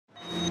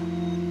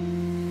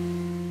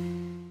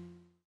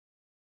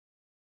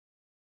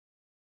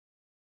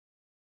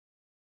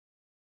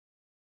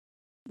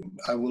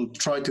I will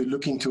try to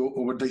look into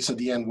over this at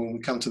the end when we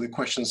come to the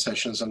question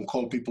sessions and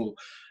call people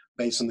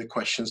based on the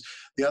questions.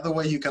 The other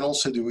way you can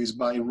also do is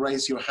by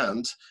raise your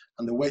hand.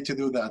 And the way to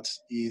do that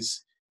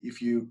is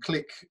if you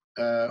click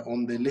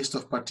on the list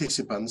of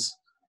participants,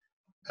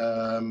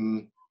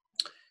 you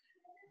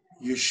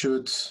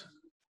should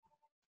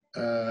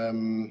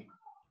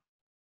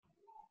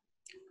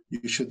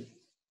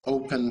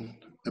open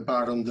a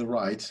bar on the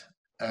right,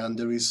 and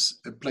there is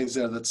a place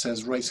there that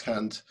says raise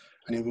hand,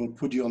 and it will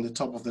put you on the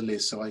top of the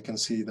list so I can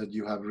see that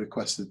you have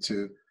requested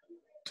to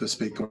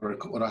speak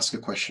or ask a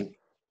question.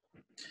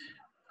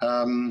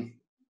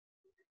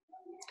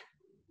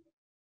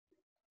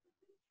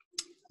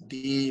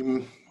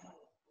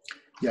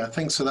 Yeah,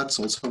 thanks. So that's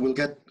all. So we'll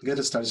get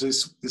it started.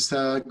 So it's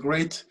a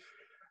great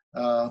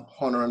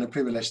honor and a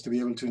privilege to be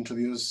able to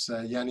introduce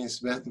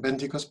Yiannis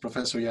Ventikos,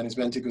 Professor Yiannis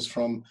Ventikos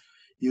from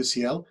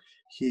UCL.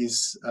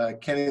 He's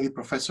Kennedy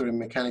Professor in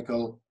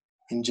Mechanical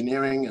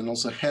Engineering and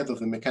also head of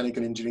the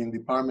Mechanical Engineering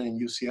Department in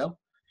UCL.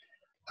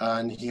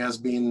 And he has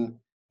been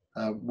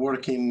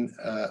working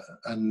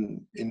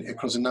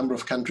across a number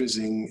of countries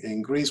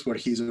in Greece, where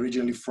he's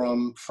originally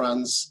from,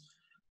 France,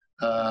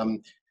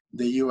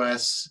 the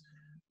US,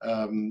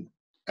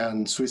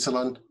 and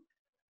Switzerland.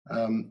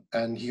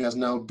 And he has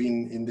now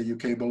been in the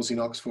UK, both in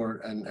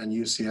Oxford and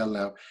UCL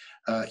now.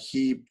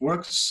 He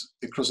works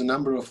across a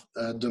number of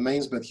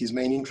domains, but his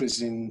main interest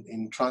is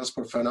in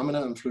transport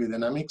phenomena and fluid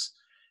dynamics,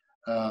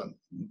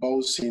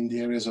 both in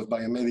the areas of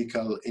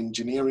biomedical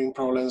engineering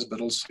problems,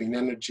 but also in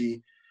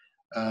energy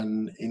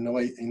and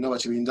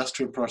innovative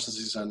industrial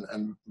processes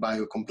and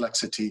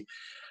biocomplexity.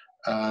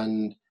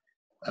 And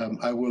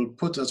I will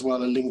put as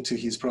well a link to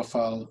his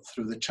profile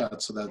through the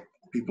chat so that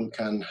people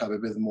can have a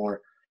bit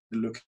more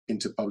look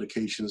into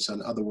publications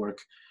and other work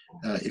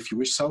if you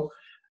wish so.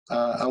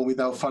 And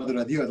without further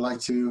ado, I'd like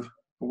to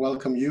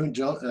welcome you,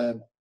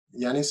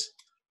 Yiannis,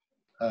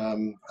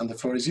 and the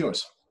floor is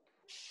yours.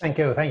 Thank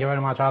you. Thank you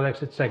very much,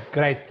 Alex. It's a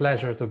great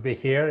pleasure to be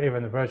here,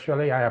 even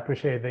virtually. I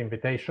appreciate the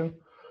invitation.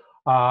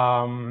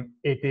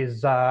 It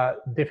is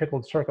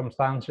difficult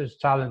circumstances,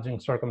 challenging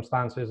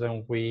circumstances,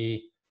 and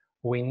we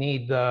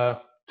need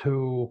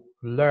to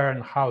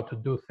learn how to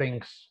do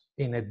things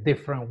in a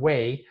different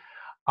way.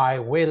 I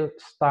will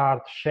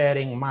start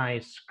sharing my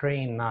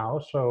screen now,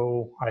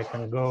 so I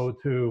can go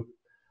to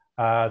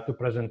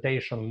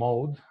presentation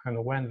mode.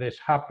 And when this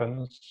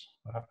happens,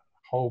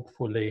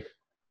 hopefully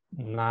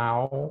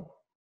now,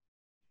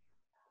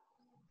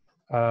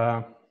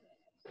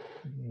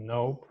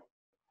 nope.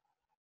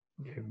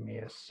 Give me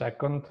a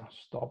second.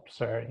 Stop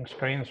sharing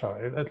screen. So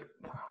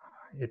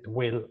it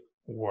will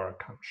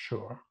work, I'm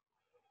sure.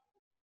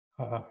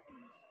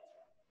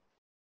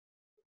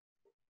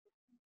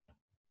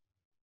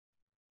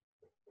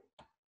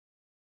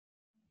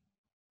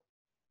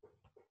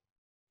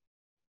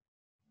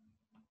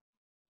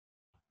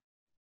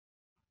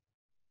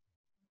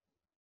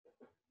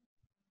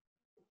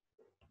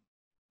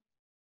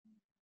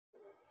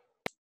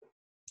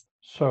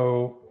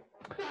 So,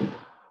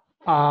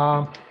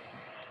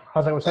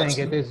 as I was saying,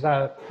 it is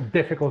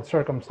difficult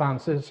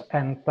circumstances,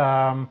 and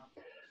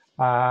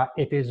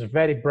it is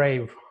very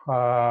brave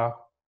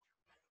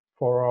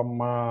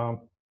from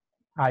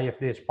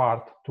IFD's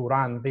part to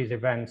run these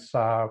events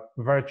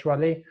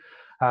virtually.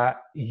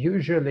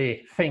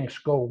 Usually things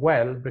go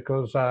well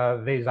because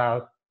these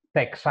are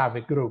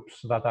tech-savvy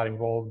groups that are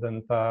involved,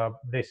 and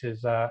this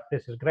is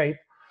great.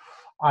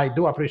 I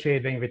do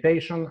appreciate the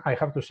invitation. I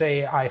have to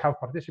say I have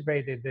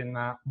participated in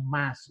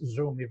mass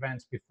Zoom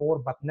events before,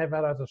 but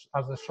never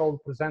as a sole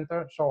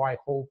presenter. So I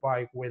hope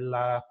I will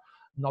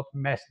not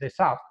mess this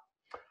up.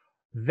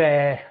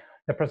 The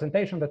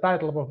presentation, the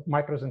title of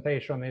my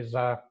presentation is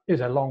a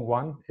long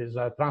one, is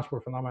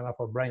Transport Phenomena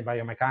for Brain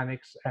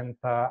Biomechanics, and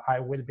I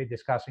will be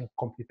discussing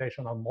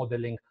computational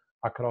modeling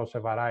across a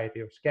variety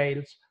of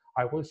scales.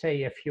 I will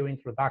say a few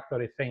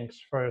introductory things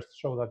first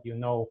so that you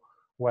know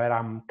where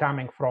I'm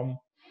coming from.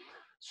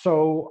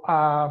 So,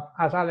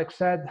 as Alex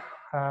said,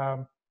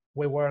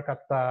 we work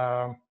at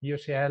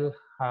UCL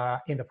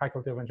in the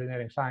Faculty of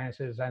Engineering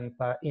Sciences and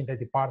in the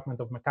Department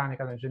of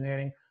Mechanical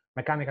Engineering.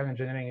 Mechanical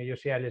engineering at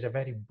UCL is a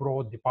very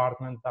broad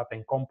department that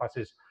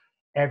encompasses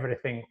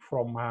everything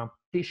from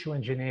tissue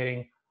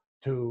engineering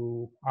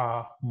to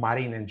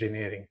marine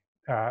engineering.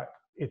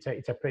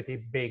 It's a pretty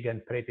big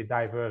and pretty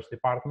diverse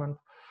department.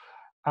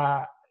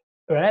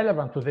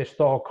 Relevant to this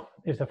talk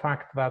is the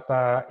fact that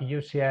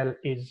UCL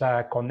is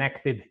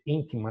connected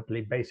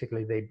intimately.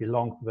 Basically, they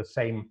belong to the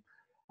same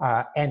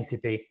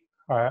entity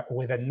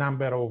with a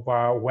number of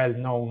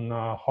well-known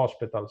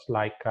hospitals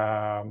like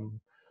the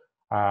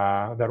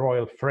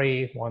Royal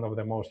Free, one of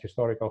the most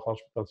historical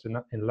hospitals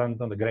in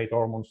London, the Great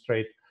Ormond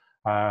Street,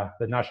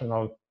 the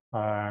National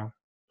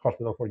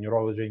Hospital for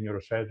Neurology and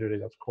Neurosurgery,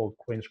 that's called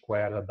Queen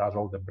Square, that does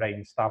all the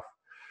brain stuff.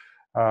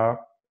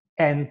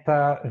 And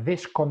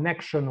this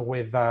connection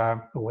with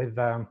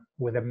the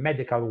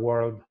medical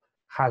world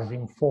has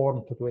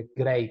informed to a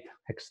great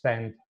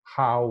extent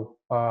how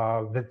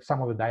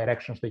some of the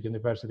directions the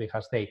university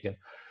has taken.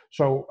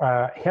 So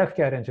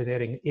healthcare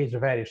engineering is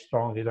very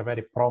strong, is a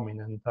very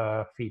prominent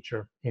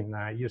feature in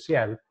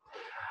UCL.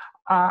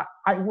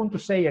 I want to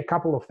say a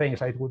couple of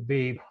things. It would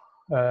be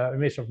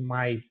remiss of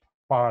my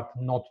part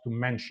not to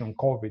mention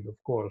COVID, of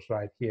course,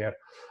 right here.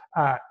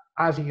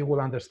 As you will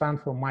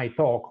understand from my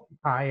talk,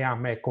 I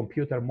am a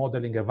computer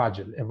modeling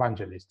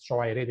evangelist. So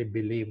I really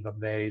believe that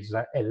there is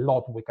a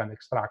lot we can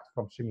extract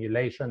from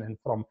simulation and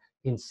from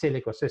in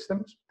silico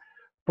systems,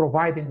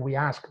 providing we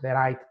ask the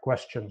right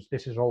questions.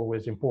 This is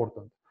always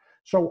important.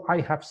 So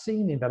I have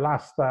seen in the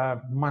last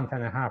month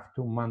and a half,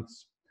 2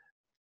 months,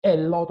 a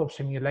lot of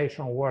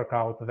simulation work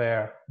out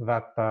there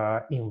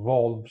that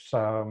involves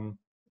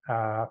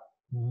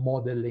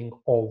modeling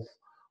of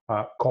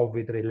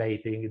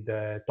COVID-related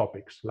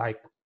topics,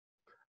 like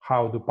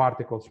how do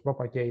particles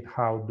propagate,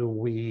 how do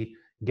we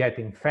get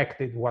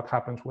infected, what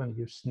happens when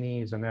you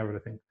sneeze and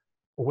everything,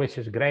 which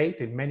is great.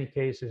 In many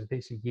cases,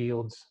 this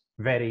yields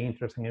very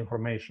interesting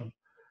information.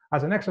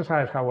 As an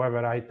exercise,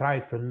 however, I try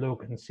to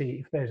look and see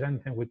if there's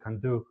anything we can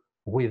do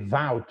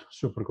without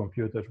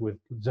supercomputers, with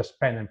just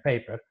pen and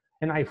paper.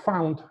 And I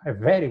found a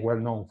very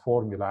well-known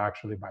formula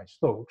actually by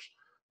Stokes.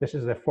 This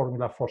is the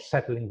formula for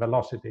settling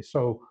velocity.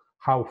 So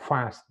how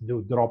fast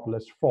do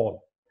droplets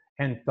fall?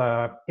 And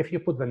if you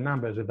put the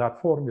numbers in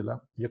that formula,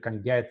 you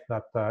can get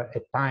that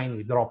a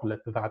tiny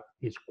droplet that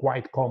is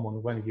quite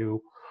common when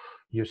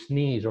you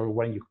sneeze or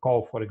when you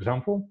cough, for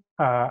example,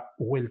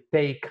 will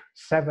take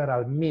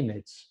several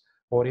minutes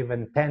or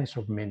even tens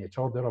of minutes,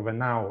 order of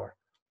an hour,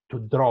 to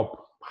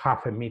drop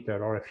half a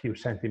meter or a few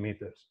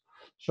centimeters.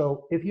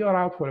 So if you're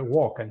out for a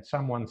walk and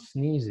someone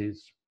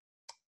sneezes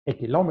a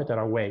kilometer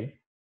away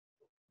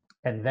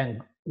and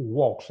then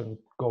walks and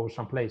goes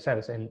someplace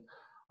else, and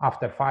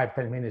after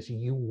 5-10 minutes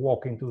you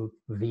walk into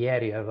the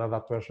area that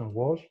that person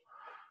was,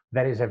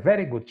 there is a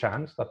very good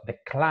chance that the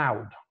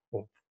cloud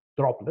of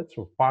droplets,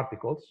 of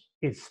particles,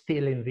 is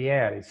still in the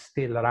air, is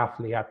still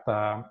roughly at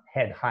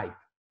head height.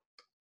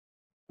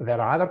 There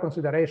are other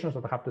considerations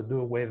that have to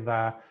do with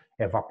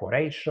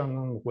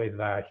evaporation, with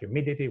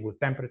humidity, with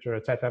temperature,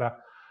 etc.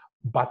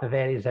 But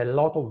there is a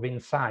lot of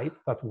insight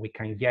that we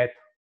can get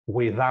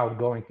without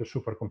going to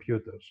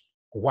supercomputers.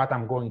 What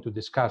I'm going to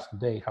discuss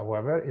today,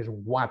 however, is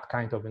what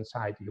kind of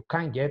insight you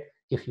can get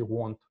if you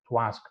want to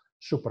ask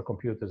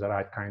supercomputers the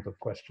right kind of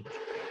questions.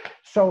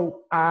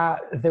 So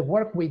the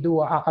work we do,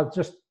 I'll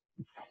just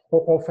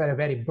offer a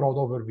very broad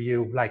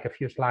overview, like a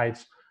few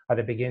slides at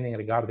the beginning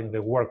regarding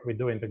the work we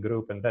do in the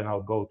group, and then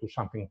I'll go to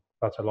something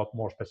that's a lot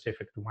more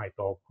specific to my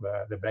talk,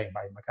 the brain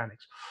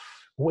biomechanics.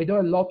 We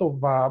do a lot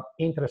of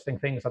interesting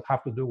things that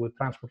have to do with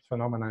transport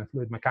phenomena and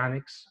fluid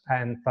mechanics,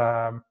 and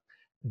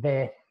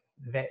the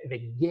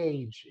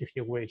gauge, if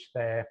you wish,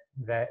 the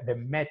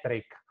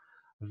metric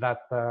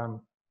that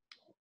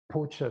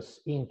puts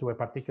us into a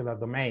particular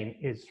domain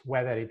is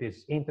whether it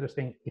is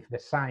interesting, if the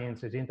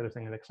science is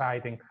interesting and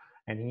exciting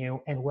and new,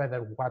 and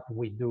whether what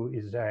we do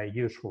is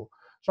useful.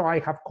 So I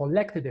have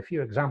collected a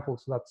few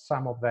examples that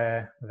some of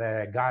the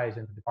guys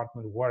in the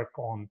department work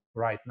on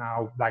right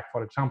now, like,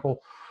 for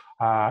example,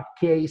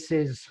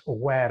 cases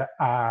where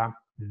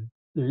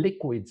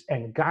liquids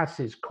and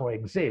gases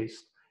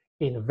coexist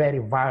in very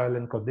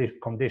violent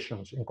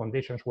conditions, in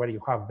conditions where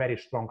you have very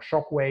strong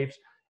shock waves,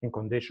 in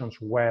conditions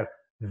where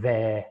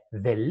the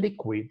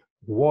liquid,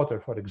 water,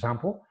 for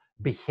example,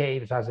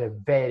 behaves as a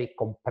very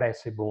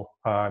compressible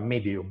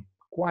medium,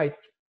 quite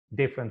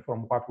different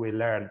from what we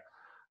learn,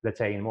 let's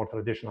say, in more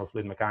traditional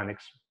fluid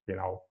mechanics. You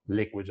know,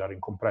 liquids are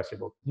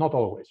incompressible, not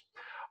always.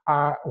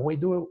 We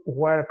do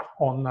work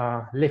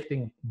on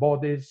lifting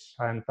bodies,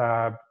 and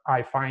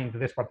I find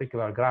this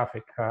particular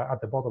graphic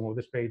at the bottom of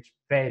this page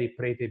very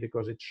pretty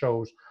because it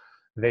shows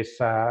this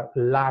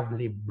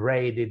lovely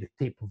braided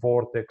tip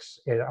vortex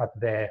at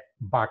the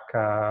back,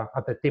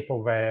 at the tip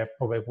of a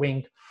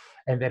wing.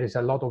 And there is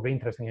a lot of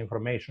interesting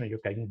information you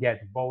can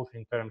get, both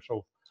in terms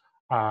of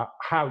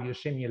how you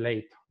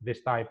simulate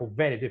this type of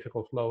very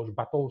difficult flows,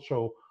 but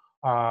also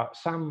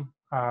some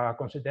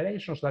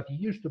considerations that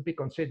used to be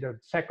considered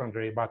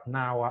secondary, but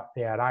now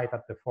they are right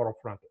at the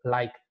forefront,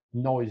 like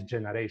noise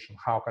generation.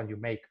 How can you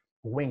make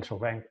wings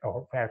of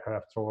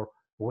aircrafts or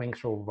wings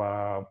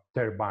of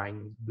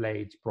turbine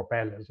blades,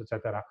 propellers,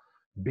 etc.,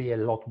 be a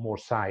lot more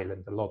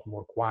silent, a lot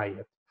more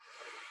quiet?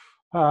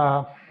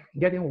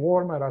 Getting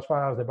warmer as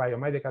far as the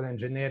biomedical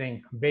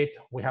engineering bit,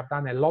 we have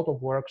done a lot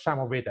of work,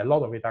 a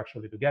lot of it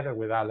actually together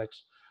with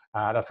Alex,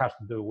 that has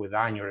to do with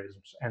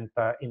aneurysms. And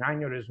in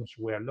aneurysms,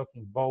 we are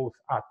looking both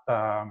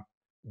at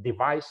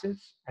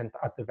devices, and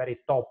at the very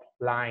top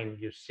line,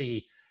 you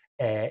see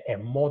a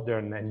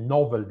modern and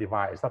novel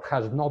device that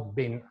has not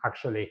been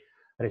actually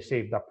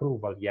received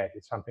approval yet.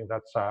 It's something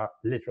that's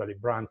literally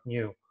brand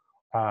new,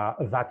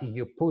 that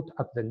you put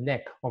at the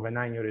neck of an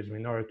aneurysm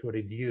in order to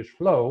reduce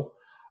flow,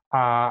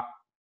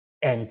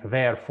 and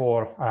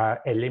therefore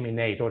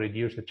eliminate or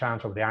reduce the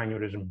chance of the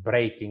aneurysm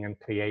breaking and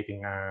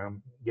creating,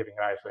 giving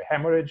rise to a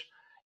hemorrhage.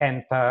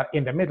 And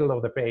in the middle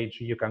of the page,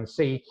 you can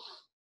see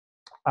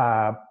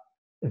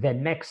the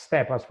next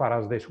step as far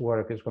as this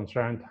work is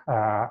concerned,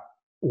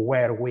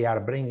 where we are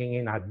bringing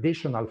in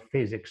additional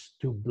physics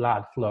to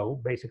blood flow,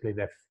 basically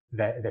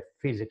the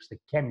physics, the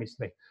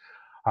chemistry,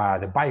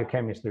 the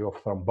biochemistry of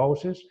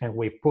thrombosis, and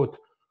we put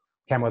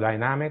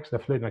hemodynamics, the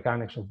fluid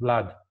mechanics of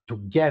blood,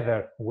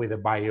 together with the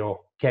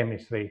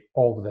biochemistry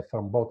of the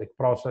thrombotic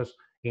process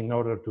in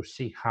order to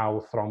see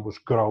how thrombus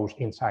grows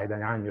inside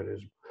an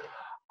aneurysm.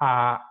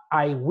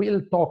 I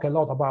will talk a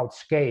lot about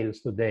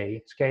scales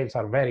today. Scales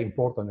are very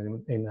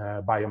important in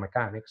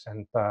biomechanics,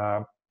 and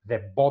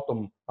the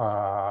bottom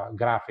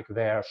graphic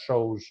there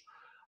shows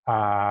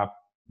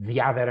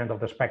the other end of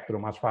the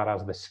spectrum as far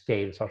as the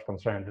scales are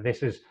concerned.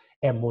 This is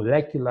a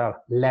molecular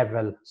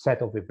level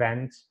set of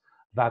events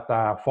that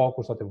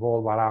focus, that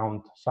evolve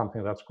around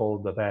something that's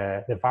called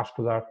the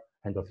vascular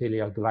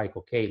endothelial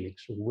glycocalyx,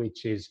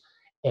 which is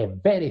a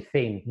very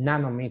thin,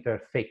 nanometer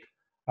thick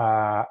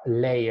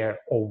layer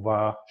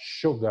of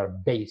sugar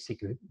basic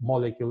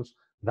molecules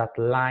that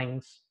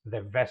lines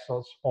the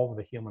vessels of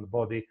the human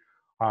body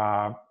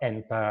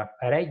and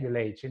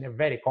regulates in a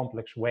very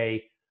complex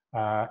way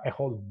a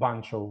whole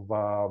bunch of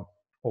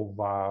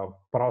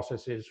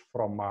processes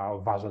from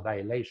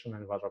vasodilation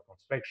and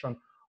vasoconstriction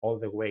all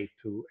the way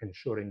to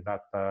ensuring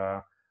that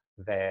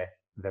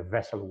the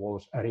vessel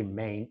walls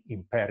remain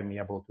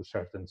impermeable to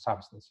certain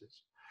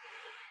substances.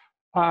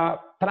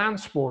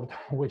 Transport,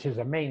 which is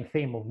a main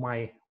theme of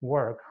my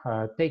work,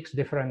 takes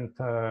different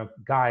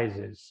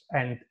guises,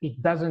 and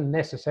it doesn't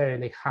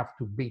necessarily have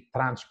to be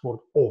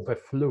transport of a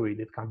fluid.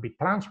 It can be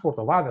transport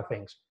of other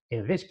things.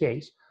 In this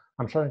case,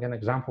 I'm showing an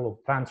example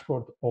of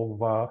transport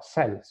of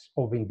cells,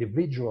 of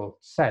individual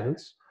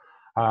cells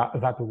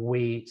that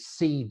we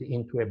seed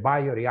into a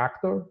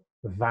bioreactor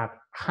that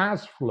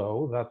has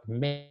flow, that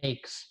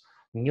makes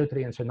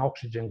nutrients and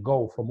oxygen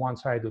go from one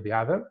side to the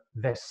other.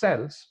 The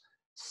cells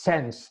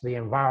sense the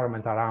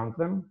environment around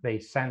them. They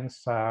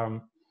sense,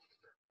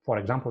 for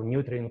example,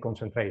 nutrient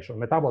concentration,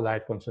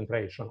 metabolite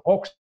concentration,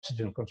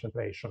 oxygen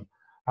concentration.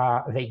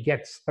 They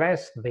get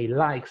stressed, they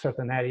like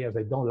certain areas,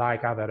 they don't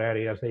like other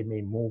areas, they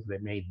may move, they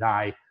may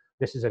die.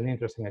 This is an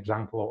interesting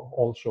example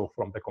also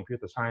from the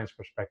computer science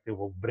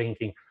perspective of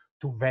bringing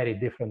two very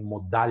different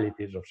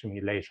modalities of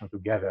simulation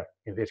together.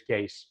 In this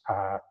case,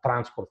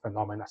 transport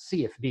phenomena,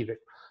 CFD, that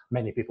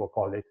many people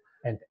call it,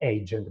 and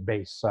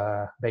agent-based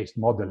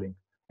modeling.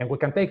 And we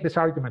can take this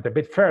argument a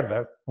bit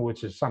further,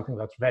 which is something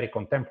that's very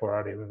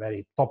contemporary,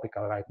 very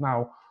topical right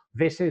now.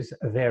 This is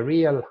the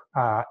real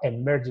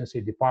emergency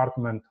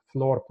department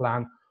floor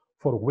plan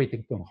for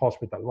Whittington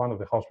Hospital, one of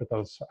the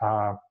hospitals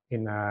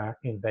in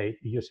the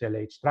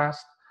UCLH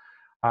Trust.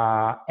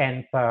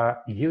 And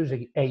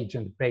using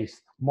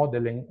agent-based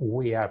modeling,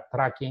 we are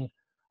tracking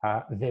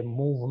the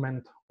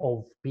movement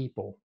of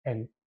people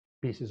and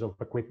pieces of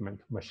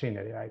equipment,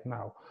 machinery right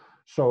now.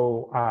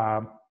 So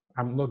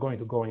I'm not going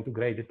to go into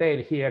great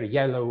detail here.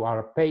 Yellow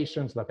are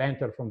patients that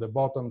enter from the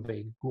bottom.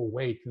 They go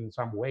wait in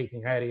some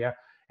waiting area,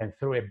 and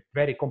through a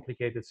very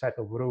complicated set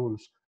of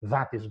rules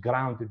that is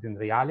grounded in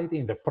reality,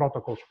 in the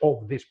protocols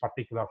of this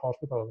particular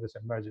hospital, of this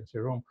emergency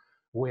room,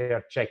 we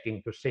are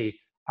checking to see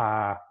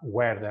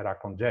where there are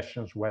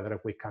congestions, whether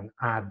we can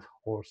add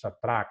or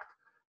subtract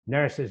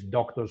nurses,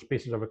 doctors,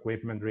 pieces of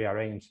equipment,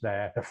 rearrange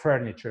the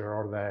furniture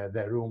or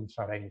the room's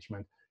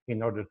arrangement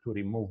in order to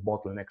remove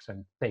bottlenecks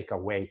and take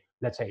away,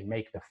 let's say,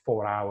 make the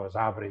 4 hours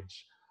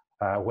average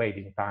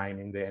waiting time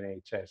in the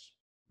NHS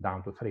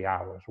down to 3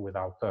 hours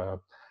without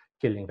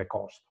killing the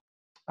cost.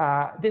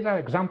 These are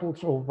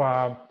examples of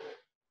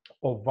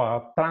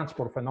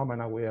transport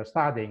phenomena we are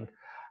studying.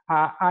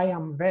 I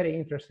am very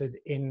interested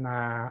in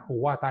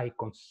what I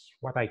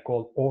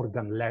call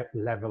organ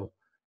level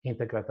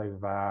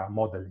integrative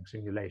modeling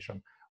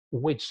simulation,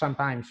 which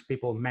sometimes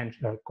people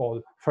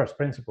call first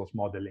principles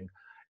modeling.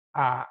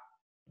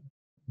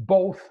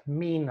 Both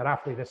mean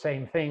roughly the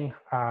same thing.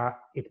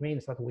 It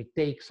means that we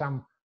take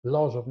some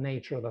laws of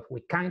nature that we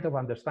kind of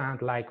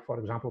understand, like, for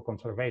example,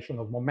 conservation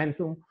of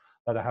momentum,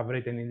 that I have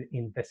written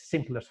in the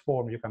simplest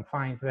form you can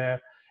find there,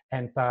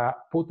 and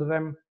put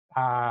them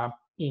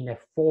in a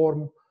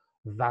form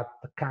that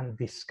can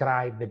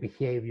describe the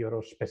behavior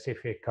of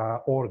specific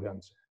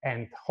organs.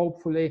 And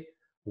hopefully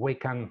we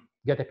can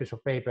get a piece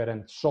of paper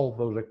and solve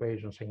those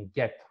equations and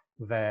get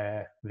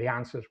the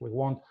answers we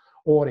want.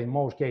 Or in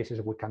most cases,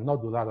 we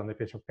cannot do that on a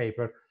piece of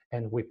paper,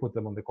 and we put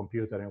them on the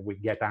computer and we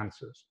get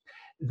answers.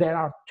 There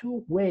are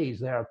two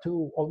ways, there are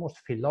two almost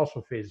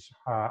philosophies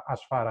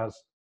as far as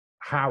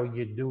how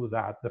you do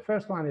that. The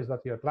first one is that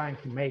you're trying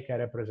to make a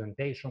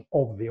representation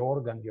of the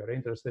organ you're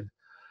interested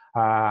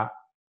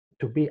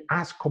to be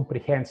as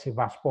comprehensive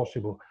as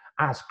possible,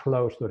 as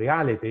close to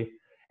reality.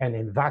 And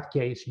in that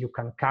case, you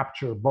can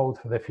capture both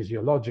the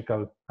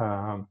physiological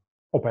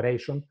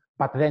operation,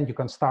 but then you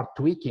can start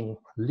tweaking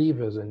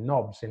levers and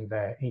knobs in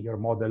your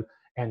model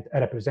and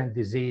represent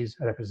disease,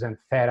 represent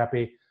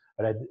therapy,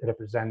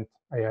 represent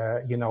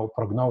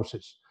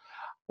prognosis.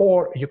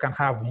 Or you can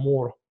have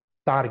more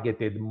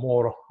targeted,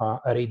 more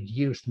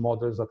reduced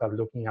models that are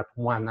looking at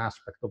one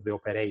aspect of the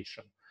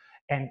operation.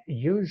 And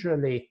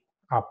usually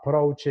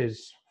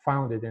approaches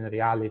founded in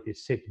reality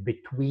sit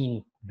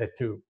between the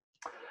two.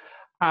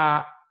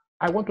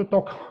 I want to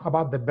talk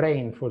about the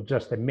brain for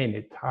just a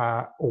minute.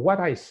 What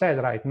I said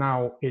right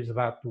now is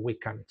that we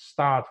can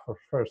start for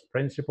first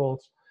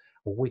principles,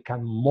 we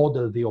can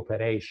model the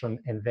operation,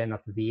 and then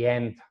at the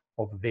end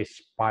of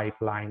this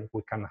pipeline,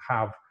 we can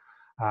have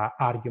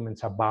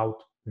arguments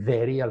about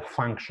the real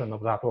function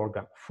of that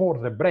organ. For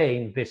the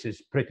brain, this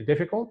is pretty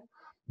difficult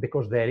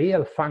because the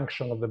real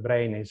function of the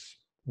brain is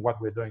what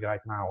we're doing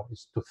right now,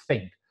 is to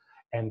think.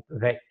 And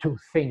the to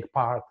think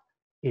part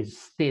is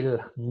still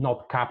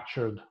not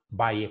captured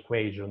by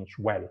equations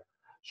well.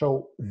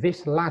 So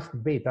this last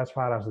bit, as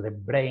far as the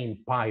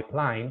brain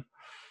pipeline,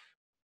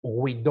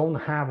 we don't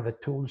have the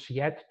tools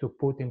yet to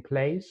put in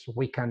place.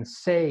 We can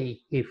say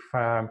if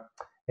a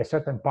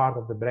certain part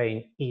of the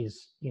brain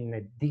is in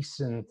a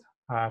decent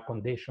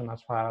condition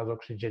as far as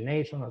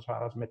oxygenation, as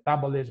far as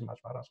metabolism, as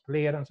far as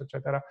clearance,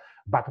 etc.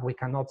 But we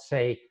cannot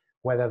say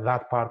whether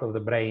that part of the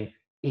brain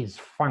is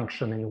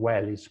functioning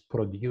well, is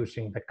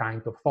producing the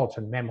kind of thoughts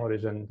and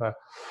memories and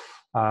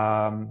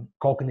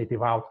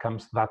cognitive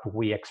outcomes that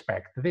we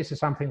expect. This is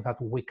something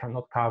that we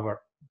cannot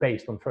cover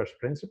based on first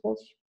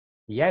principles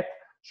yet,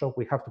 so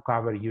we have to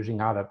cover using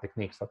other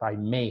techniques that I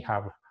may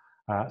have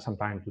some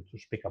time to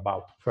speak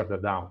about further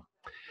down.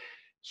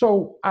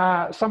 So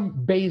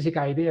some basic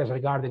ideas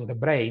regarding the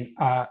brain.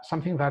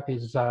 Something that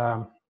is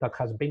that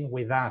has been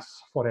with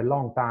us for a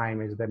long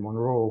time is the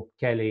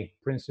Monroe-Kelly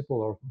principle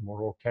or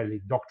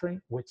Monroe-Kelly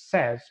doctrine, which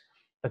says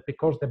that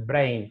because the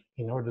brain,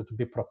 in order to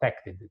be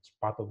protected, it's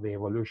part of the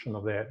evolution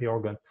of the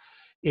organ,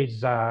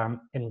 is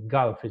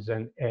engulfed, is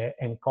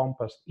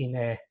encompassed in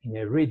a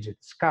rigid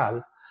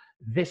skull.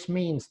 This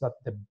means that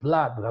the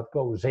blood that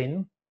goes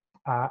in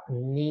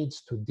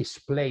needs to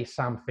display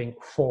something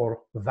for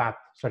that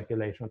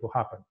circulation to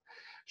happen.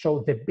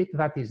 So the bit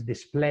that is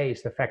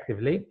displaced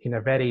effectively in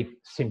a very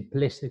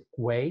simplistic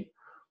way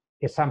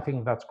is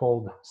something that's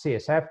called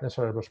CSF, the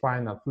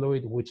cerebrospinal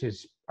fluid, which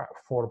is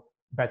for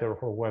better or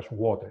for worse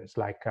water. It's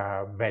like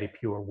very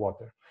pure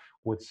water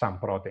with some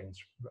proteins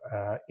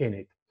in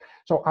it.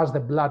 So as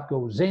the blood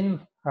goes in,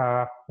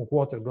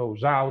 water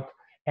goes out.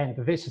 And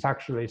this is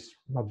actually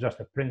not just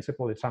a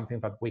principle, it's something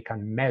that we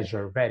can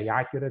measure very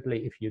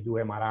accurately. If you do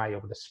MRI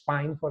of the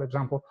spine, for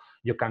example,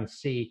 you can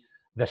see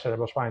the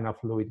cerebrospinal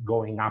fluid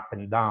going up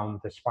and down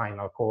the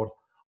spinal cord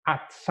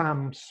at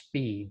some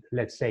speed,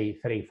 let's say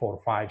 3,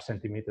 4, 5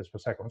 centimeters per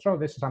second. So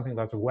this is something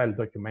that's well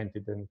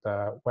documented and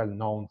well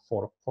known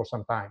for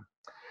some time.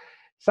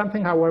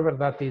 Something, however,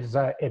 that is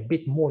a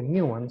bit more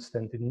nuanced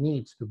and it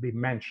needs to be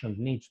mentioned,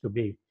 needs to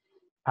be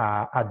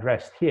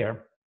addressed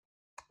here,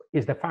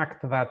 is the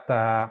fact that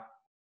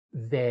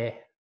the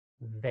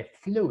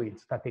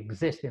fluids that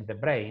exist in the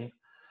brain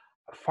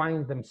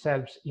find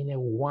themselves in a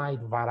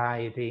wide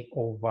variety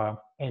of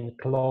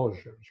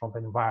enclosures, of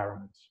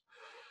environments.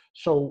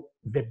 So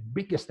the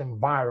biggest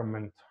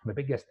environment, the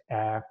biggest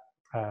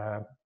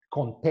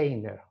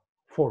container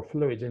for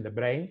fluids in the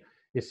brain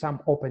is some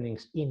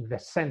openings in the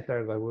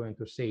center that we're going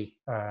to see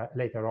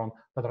later on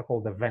that are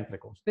called the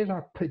ventricles. These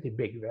are pretty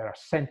big. They are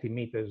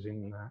centimeters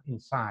in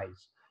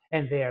size.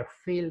 And they are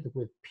filled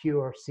with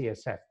pure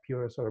CSF,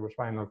 pure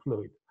cerebrospinal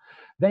fluid.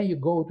 Then you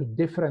go to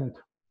different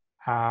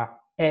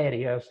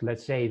areas,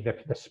 let's say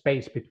the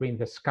space between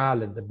the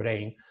skull and the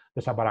brain,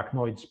 the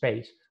subarachnoid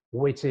space,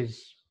 which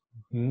is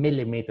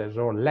millimeters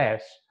or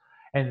less.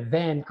 And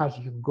then as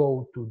you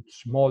go to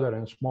smaller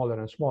and smaller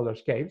and smaller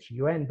scales,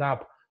 you end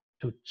up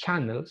to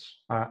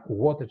channels,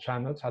 water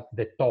channels at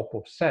the top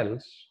of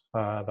cells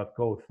that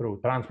go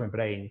through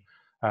transmembrane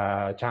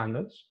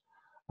channels,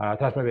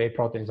 transmembrane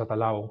proteins that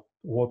allow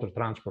water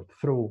transport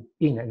through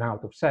in and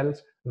out of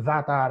cells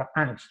that are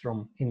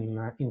angstrom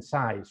in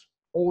size.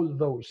 All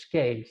those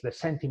scales, the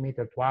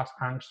centimeter to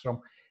angstrom,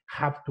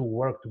 have to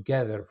work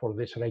together for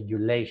this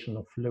regulation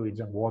of fluids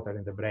and water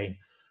in the brain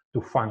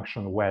to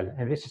function well.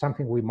 And this is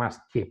something we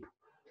must keep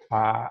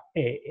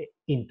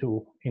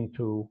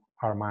into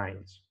our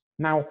minds.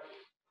 Now,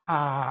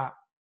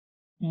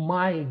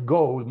 my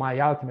goal, my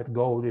ultimate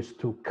goal is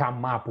to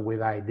come up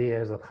with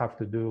ideas that have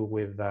to do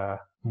with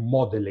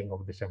modeling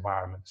of this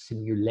environment,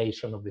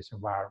 simulation of this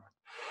environment.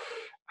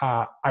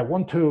 I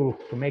want to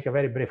make a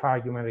very brief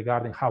argument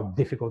regarding how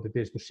difficult it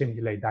is to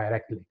simulate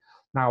directly.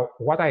 Now,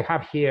 what I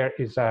have here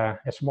is a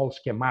small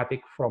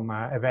schematic from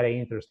a very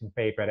interesting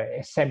paper,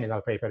 a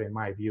seminal paper in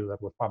my view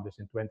that was published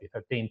in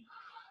 2013,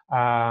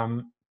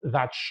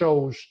 that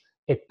shows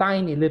a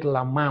tiny little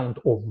amount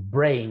of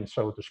brain,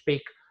 so to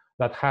speak,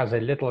 that has a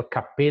little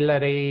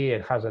capillary,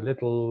 it has a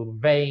little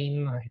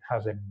vein, it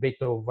has a bit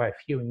of a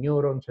few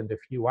neurons and a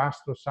few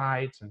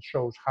astrocytes, and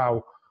shows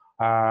how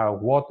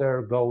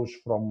water goes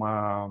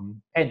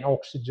from, and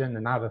oxygen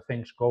and other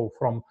things go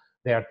from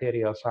the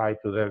arterial side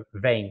to the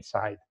vein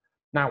side.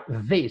 Now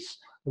this,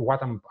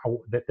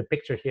 the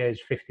picture here is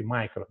 50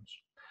 microns.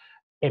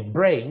 A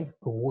brain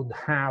would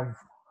have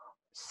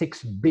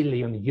 6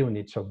 billion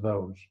units of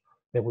those.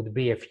 There would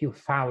be a few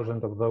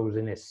thousand of those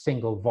in a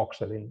single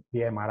voxel in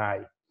the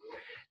MRI.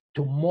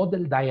 to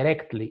model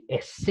directly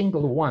a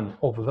single one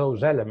of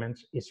those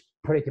elements is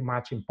pretty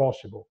much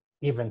impossible,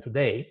 even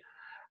today.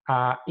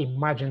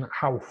 Imagine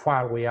how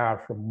far we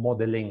are from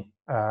modeling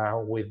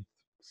with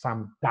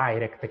some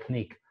direct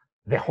technique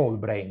the whole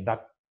brain.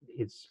 That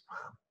is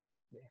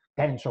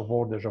tens of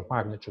orders of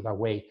magnitude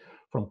away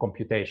from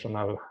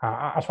computational,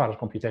 as far as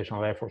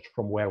computational efforts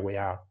from where we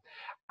are.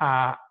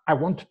 I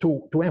want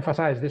to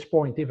emphasize this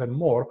point even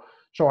more.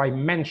 So I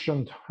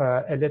mentioned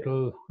a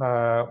little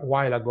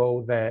while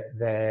ago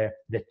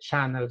the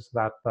channels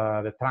that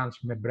the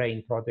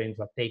transmembrane proteins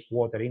that take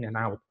water in and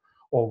out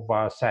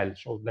of cells,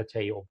 or let's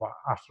say of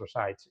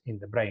astrocytes in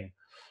the brain.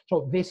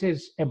 So this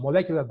is a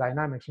molecular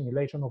dynamic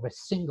simulation of a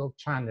single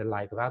channel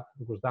like that.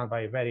 It was done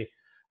by a very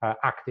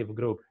active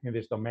group in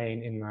this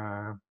domain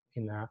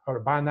in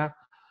Urbana.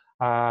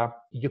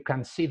 You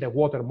can see the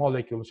water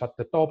molecules at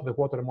the top, the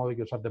water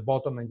molecules at the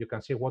bottom, and you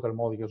can see water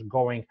molecules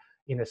going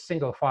in a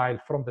single file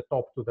from the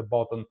top to the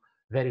bottom.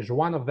 There is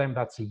one of them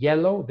that's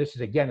yellow. This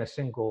is again a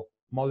single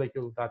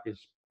molecule that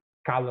is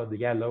colored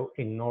yellow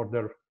in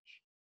order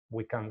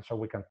we can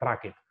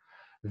track it.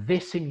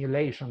 This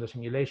simulation, the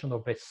simulation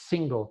of a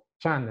single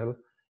channel,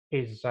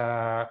 is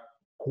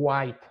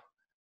quite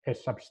a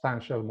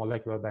substantial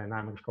molecular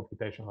dynamics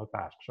computational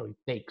task. So it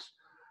takes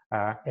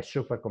a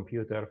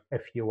supercomputer a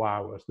few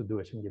hours to do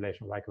a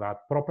simulation like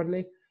that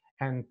properly,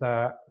 and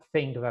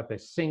think that a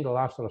single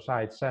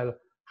astrocyte cell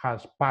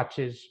has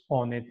patches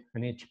on it,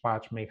 and each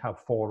patch may have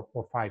 4,000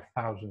 or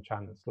 5,000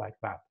 channels like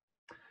that.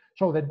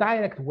 So the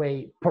direct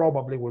way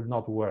probably will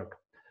not work.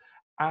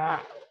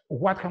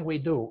 What can we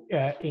do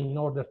in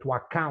order to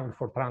account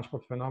for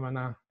transport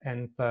phenomena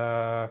and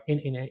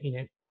in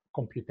a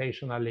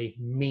computationally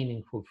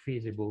meaningful,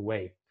 feasible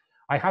way?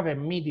 I have a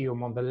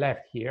medium on the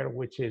left here,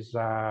 which is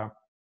a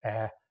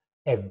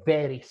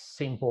very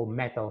simple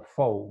metal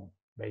foam.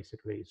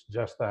 Basically, it's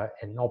just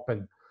an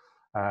open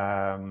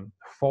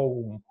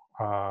foam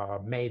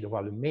made of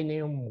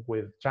aluminum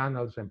with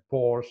channels and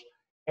pores.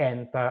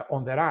 And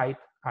on the right,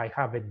 I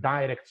have a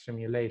direct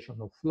simulation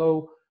of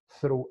flow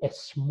through a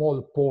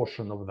small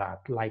portion of that,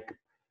 like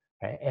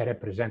a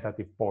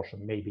representative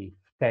portion, maybe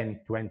 10,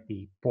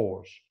 20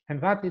 pores.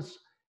 And that is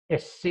a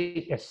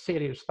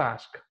serious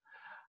task.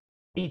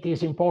 It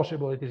is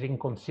impossible, it is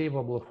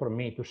inconceivable for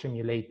me to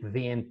simulate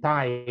the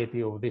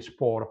entirety of this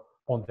pore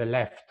on the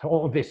left,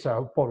 or this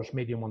porous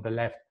medium on the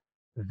left,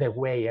 the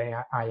way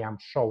I am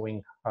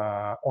showing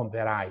on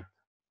the right.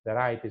 The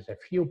right is a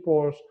few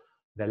pores,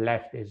 the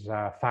left is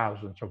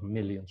thousands of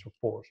millions of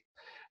pores.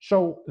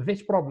 So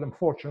this problem,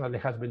 fortunately,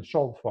 has been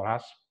solved for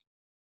us.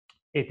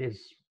 It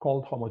is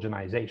called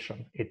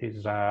homogenization. It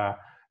is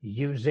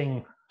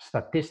using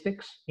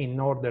statistics in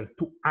order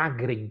to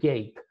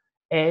aggregate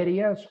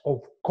areas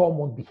of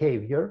common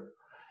behavior.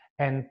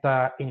 And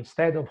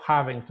instead of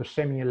having to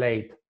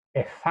simulate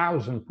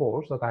 1,000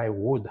 pores that I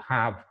would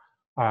have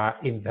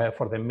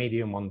for the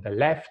medium on the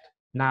left,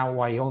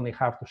 now I only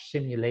have to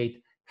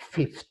simulate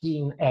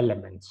 15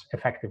 elements,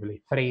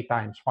 effectively, 3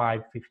 times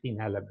 5, 15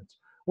 elements,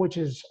 which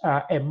is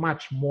a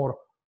much more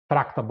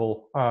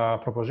tractable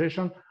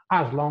proposition,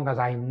 as long as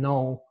I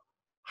know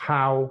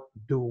how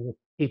do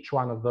each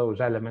one of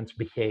those elements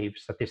behave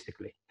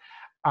statistically.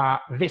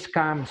 This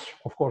comes,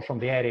 of course, from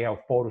the area of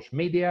porous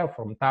media,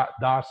 from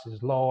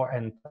Darcy's law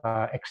and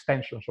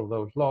extensions of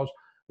those laws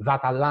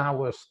that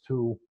allow us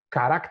to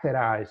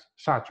characterize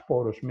such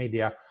porous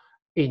media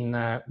in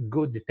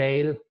good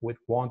detail with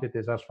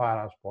quantities as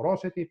far as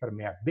porosity,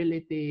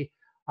 permeability,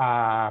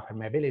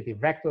 permeability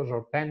vectors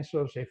or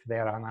tensors, if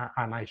they're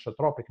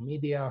anisotropic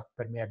media,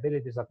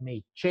 permeabilities that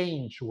may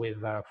change with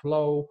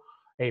flow,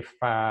 if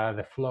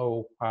the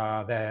flow,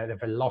 the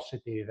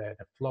velocity, the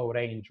flow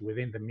range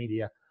within the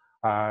media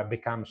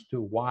becomes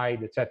too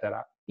wide,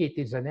 etc. It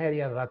is an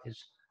area that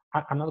is,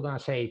 I'm not going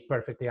to say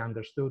perfectly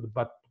understood,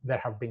 but there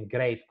have been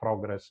great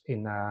progress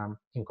in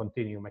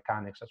continuum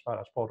mechanics as far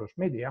as porous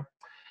media.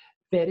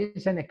 There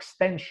is an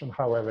extension,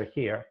 however,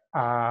 here.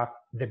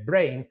 The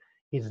brain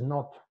is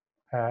not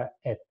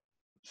a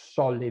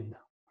solid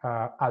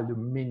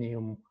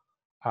aluminum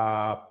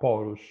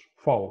porous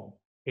foam.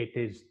 It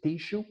is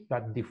tissue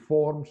that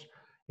deforms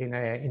in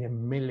a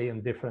million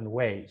different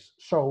ways.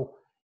 So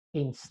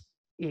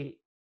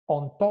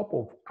on top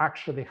of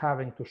actually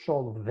having to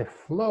solve the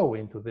flow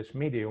into this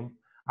medium,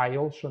 I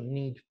also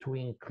need to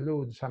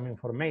include some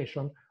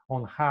information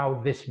on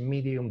how this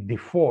medium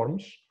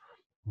deforms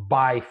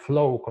by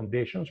flow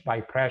conditions, by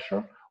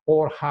pressure,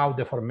 or how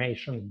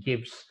deformation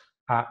gives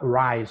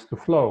rise to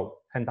flow.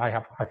 And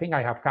I think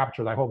I have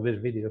captured, I hope these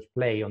videos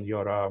play on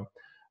your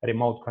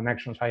remote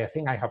connections. I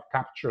think I have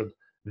captured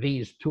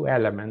these two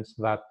elements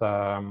that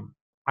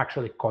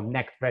actually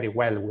connect very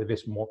well with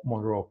this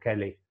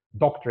Monroe-Kelly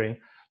doctrine.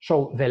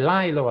 So the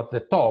LILO at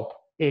the top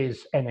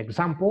is an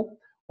example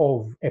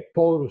of a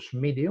porous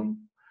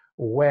medium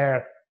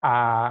where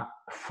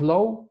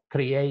flow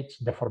creates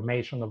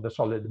deformation of the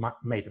solid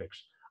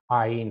matrix.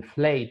 I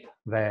inflate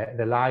the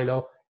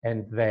LILO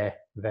and the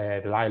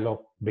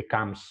LILO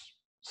becomes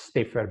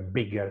stiffer,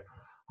 bigger.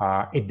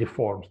 It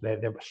deforms,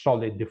 the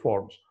solid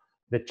deforms.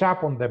 The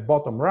chap on the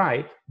bottom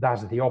right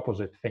does the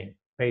opposite thing.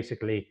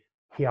 Basically,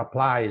 he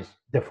applies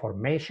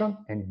deformation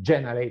and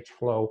generates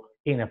flow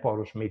in a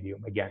porous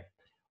medium again.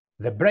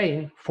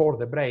 For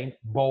the brain,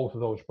 both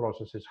those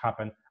processes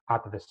happen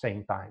at the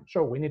same time.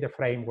 So we need a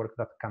framework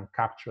that can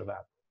capture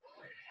that.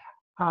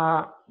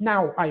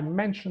 Now, I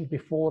mentioned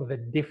before the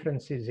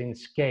differences in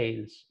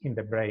scales in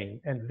the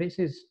brain, and this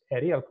is a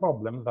real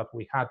problem that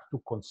we had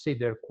to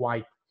consider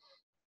quite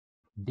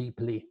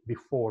deeply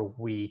before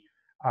we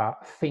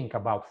think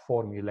about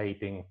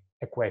formulating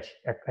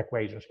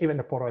equations, even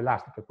the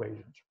poroelastic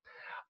equations.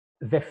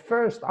 The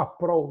first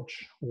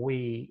approach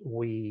we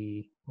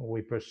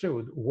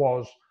pursued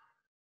was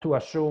to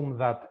assume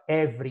that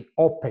every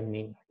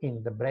opening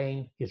in the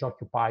brain is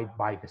occupied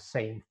by the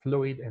same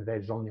fluid and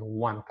there's only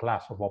one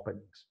class of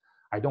openings.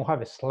 I don't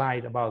have a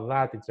slide about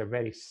that. It's a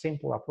very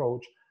simple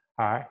approach.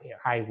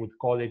 I would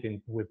call it,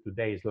 with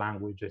today's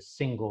language, a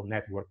single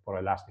network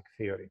poroelastic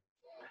theory.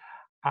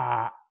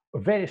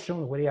 Very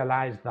soon we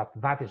realized that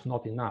that is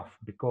not enough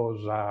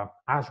because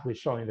as we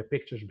saw in the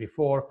pictures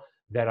before,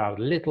 there are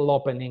little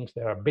openings,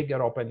 there are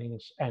bigger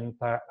openings, and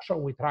so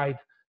we tried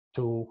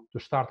to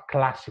start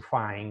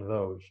classifying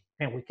those.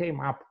 And we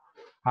came up,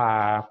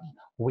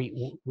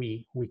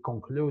 we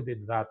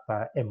concluded that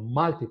a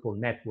multiple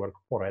network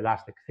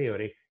poroelastic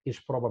theory is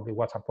probably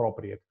what's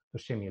appropriate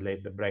to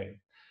simulate the brain.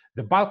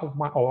 The bulk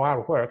of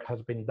our work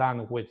has been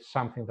done with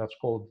something that's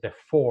called the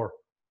four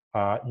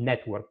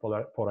network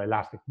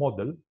poroelastic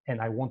model,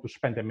 and I want to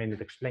spend a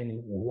minute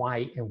explaining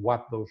why and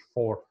what those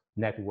four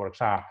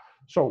networks are.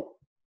 So,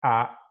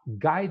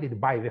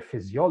 guided by the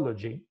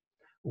physiology,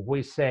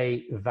 we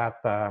say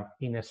that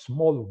in a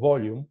small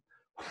volume,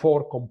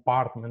 four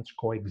compartments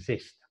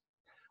coexist.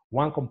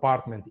 One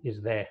compartment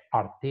is the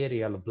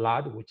arterial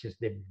blood, which is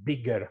the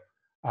bigger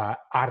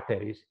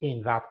arteries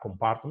in that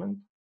compartment.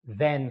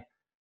 Then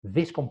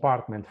this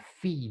compartment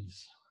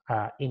feeds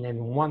in a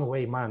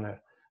one-way manner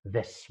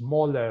the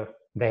smaller,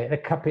 the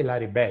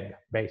capillary bed,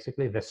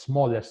 basically the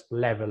smallest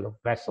level of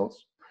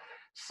vessels.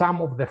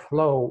 Some of the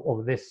flow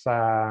of this,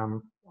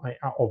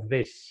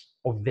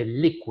 of the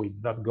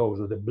liquid that goes,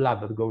 or the blood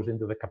that goes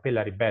into the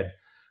capillary bed,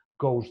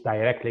 goes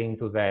directly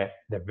into the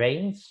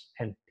veins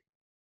and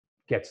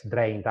gets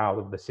drained out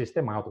of the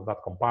system, out of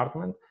that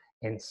compartment.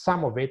 And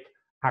some of it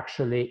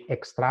actually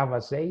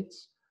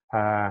extravasates,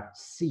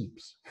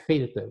 seeps,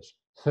 filters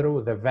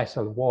through the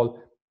vessel wall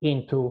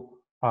into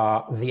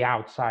the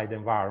outside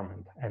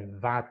environment.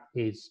 And that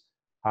is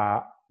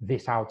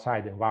this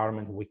outside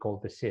environment we call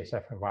the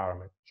CSF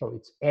environment. So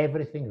it's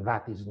everything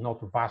that is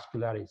not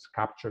vascular is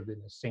captured in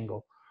a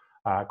single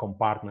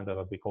compartment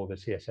that we call the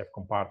CSF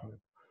compartment.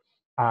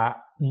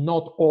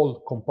 Not all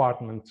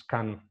compartments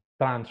can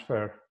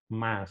transfer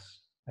mass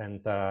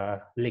and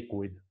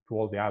liquid to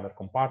all the other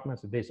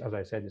compartments. This, as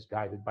I said, is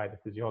guided by the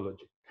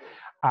physiology.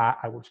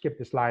 I will skip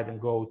the slide and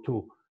go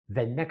to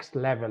the next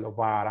level of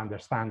our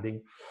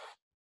understanding.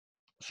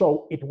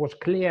 So it was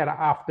clear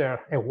after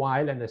a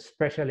while, and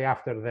especially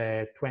after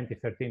the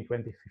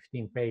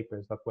 2013-2015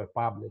 papers that were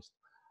published,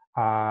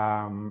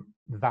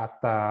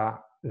 that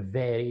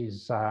there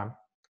is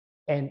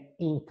an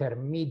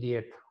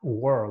intermediate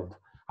world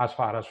as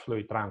far as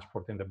fluid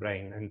transport in the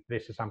brain. And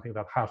this is something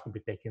that has to be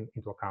taken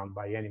into account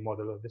by any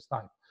model of this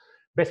type.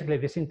 Basically,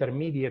 this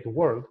intermediate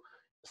world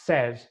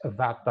says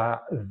that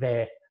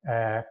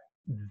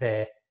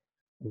the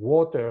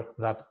water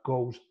that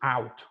goes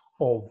out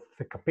of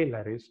the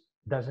capillaries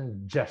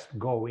doesn't just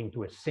go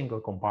into a single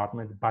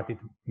compartment, but it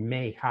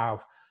may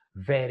have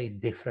very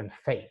different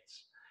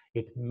fates.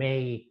 It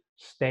may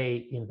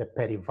stay in the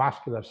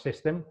perivascular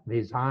system,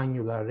 these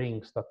annular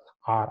rings that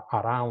are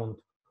around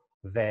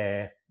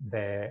the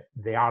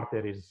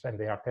arteries and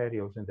the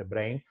arterioles in the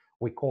brain.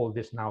 We call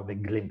this now the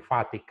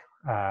glymphatic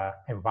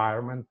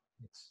environment.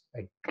 It's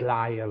a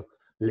glial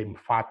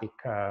lymphatic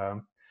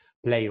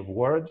play of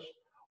words.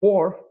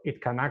 Or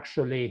it can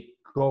actually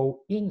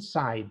go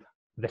inside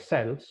the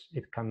cells.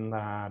 It can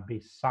be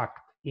sucked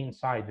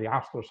inside the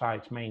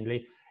astrocytes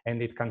mainly,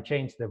 and it can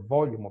change the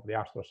volume of the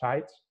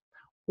astrocytes.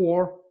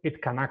 Or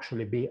it can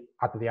actually be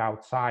at the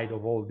outside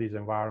of all these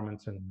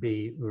environments and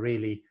be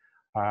really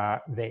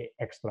the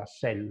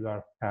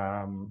extracellular,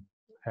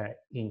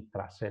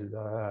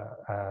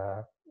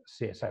 intracellular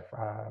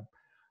CSF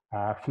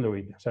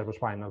fluid,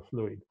 cerebrospinal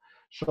fluid.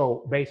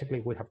 So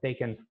basically, we have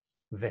taken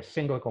the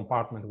single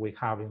compartment we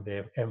have in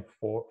the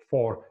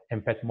M4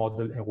 MPET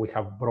model, and we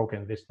have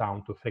broken this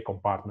down to 3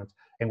 compartments,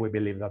 and we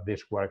believe that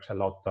this works a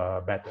lot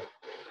better.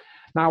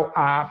 Now,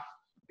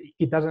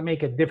 it doesn't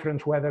make a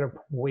difference whether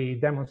we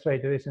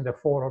demonstrate this in the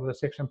 4 or the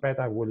 6 MPET.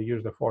 I will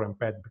use the 4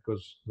 MPET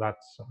because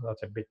that's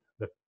a bit,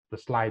 the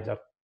slides are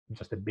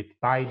just a bit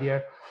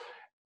tidier.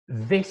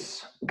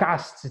 This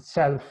casts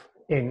itself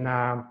in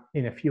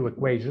a few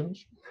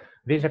equations.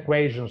 These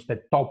equations,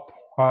 the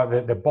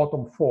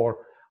bottom 4,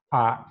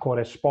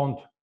 correspond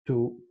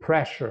to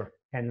pressure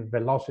and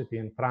velocity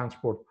in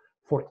transport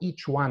for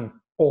each one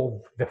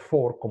of the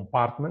 4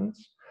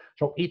 compartments.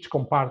 So each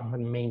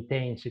compartment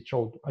maintains its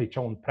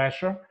own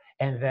pressure,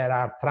 and there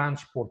are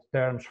transport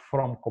terms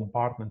from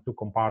compartment to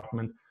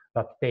compartment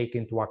that take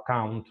into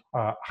account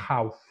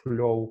how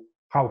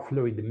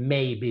fluid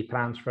may be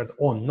transferred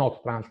or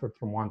not transferred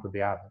from one to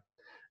the other.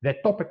 The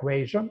top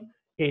equation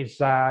is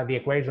the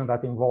equation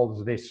that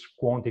involves this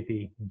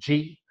quantity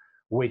G,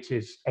 which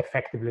is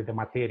effectively the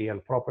material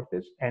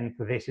properties, and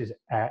this is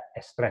a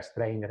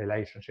stress-strain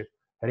relationship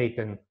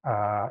written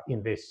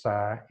in this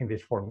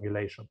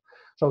formulation.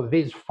 So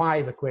these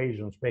 5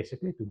 equations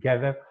basically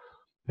together,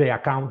 they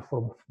account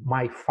for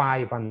my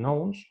 5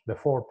 unknowns, the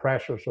 4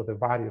 pressures of the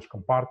various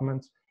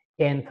compartments,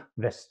 and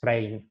the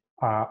strain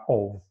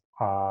of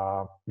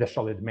the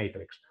solid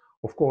matrix.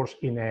 Of course,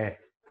 in a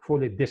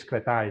fully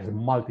discretized,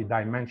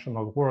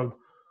 multi-dimensional world,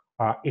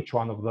 each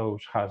one of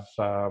those has,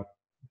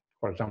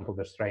 for example,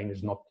 the strain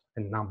is not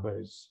a number,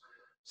 it's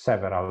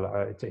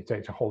several,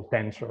 it's a whole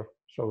tensor.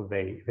 So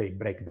they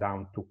break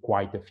down to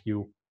quite a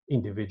few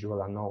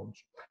individual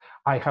unknowns.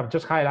 I have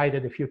just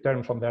highlighted a few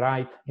terms on the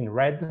right in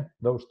red.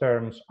 Those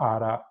terms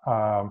are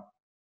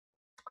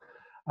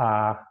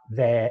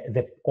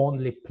the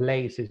only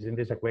places in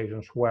these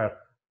equations where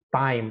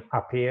time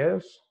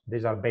appears.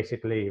 These are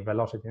basically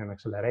velocity and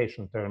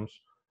acceleration terms,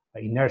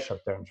 inertial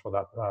terms for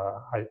that,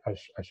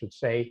 I should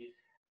say.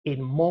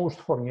 In most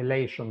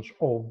formulations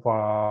of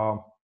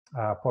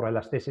for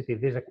elasticity,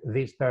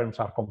 these terms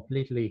are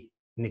completely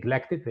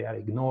neglected, they are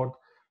ignored.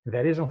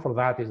 The reason for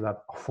that is that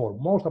for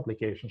most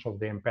applications of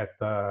the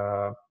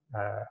MPET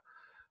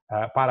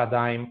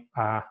paradigm,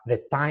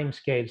 the time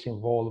scales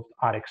involved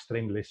are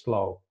extremely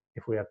slow.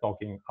 If we are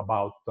talking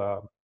about,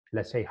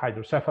 let's say,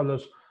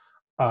 hydrocephalus,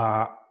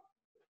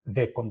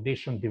 the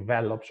condition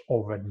develops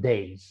over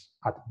days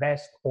at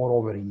best or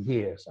over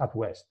years at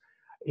worst.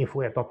 If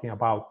we are talking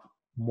about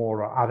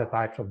more other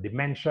types of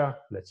dementia,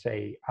 let's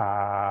say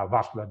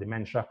vascular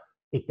dementia,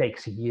 it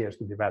takes years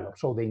to develop.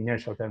 So the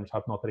inertial terms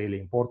are not really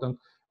important.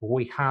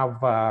 We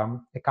have a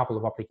couple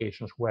of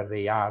applications where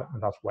they are,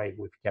 and that's why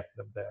we've kept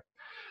them there.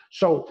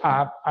 So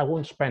I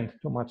won't spend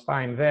too much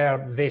time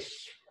there.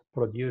 This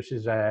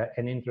produces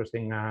an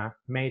interesting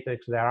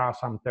matrix. There are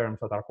some terms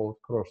that are called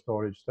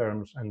cross-storage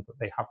terms, and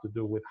they have to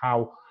do with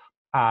how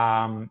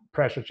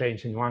pressure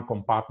change in one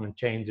compartment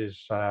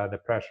changes the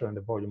pressure and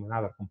the volume in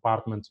other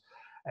compartments.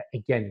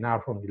 Again, in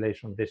our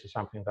formulation, this is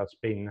something that's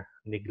been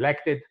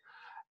neglected.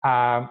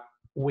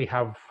 We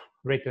have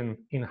written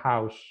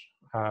in-house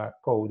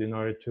code in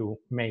order to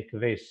make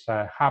this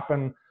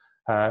happen.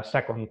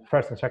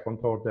 First and second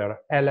order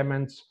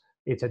elements.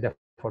 It's a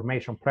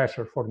deformation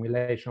pressure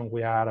formulation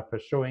we are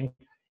pursuing.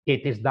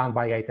 It is done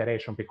by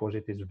iteration because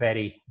it is the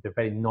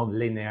very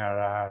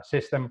non-linear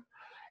system.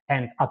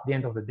 And at the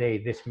end of the day,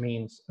 this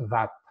means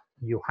that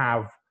you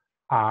have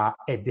a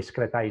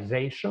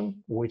discretization,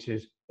 which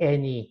is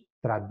any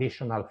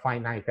traditional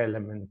finite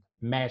element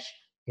mesh.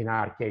 In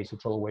our case,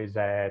 it's always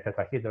a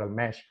tetrahedral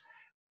mesh.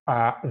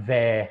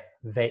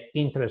 The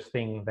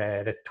interesting,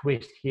 the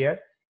twist here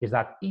is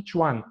that each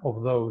one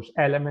of those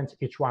elements,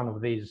 each one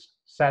of these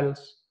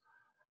cells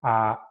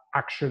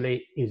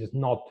actually is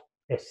not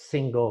a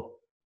single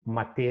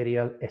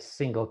material, a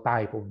single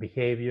type of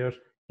behaviors.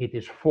 It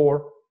is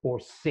 4 or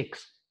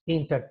 6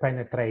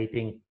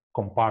 interpenetrating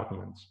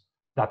compartments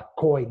that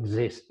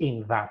coexist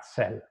in that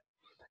cell.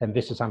 And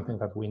this is something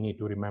that we need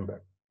to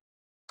remember.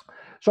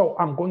 So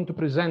I'm going to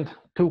present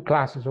 2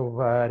 classes of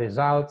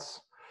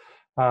results.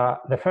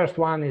 The first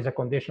one is a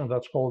condition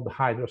that's called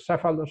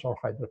hydrocephalus or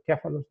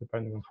hydrocephalus,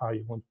 depending on how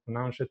you want to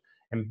pronounce it.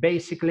 And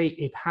basically,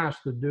 it has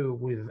to do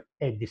with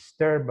a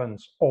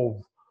disturbance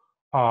of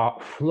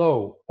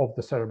flow of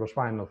the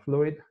cerebrospinal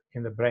fluid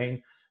in the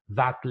brain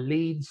that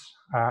leads,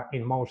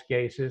 in most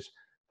cases,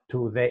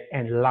 to the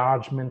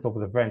enlargement of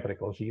the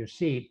ventricles. You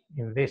see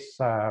in this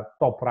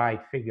top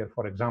right figure,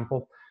 for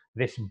example,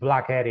 this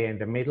black area in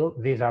the middle,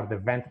 these are the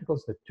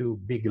ventricles, the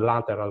 2 big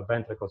lateral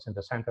ventricles in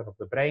the center of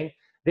the brain.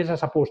 These are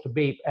supposed to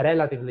be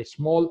relatively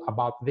small,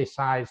 about this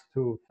size,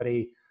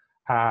 2-3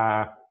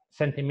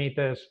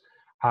 centimeters.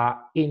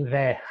 In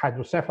the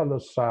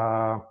hydrocephalus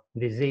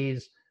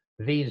disease,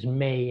 these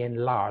may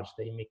enlarge,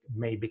 they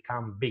may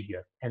become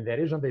bigger. And the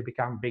reason they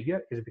become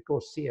bigger is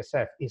because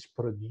CSF is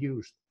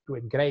produced to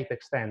a great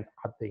extent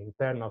at the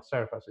internal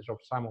surfaces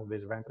of some of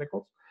these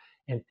ventricles.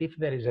 And if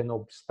there is an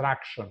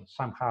obstruction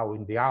somehow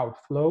in the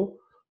outflow,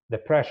 the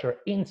pressure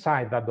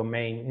inside that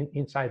domain,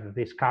 inside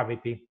this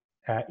cavity,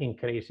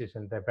 increases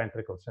and the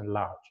ventricles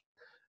enlarge.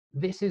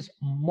 This is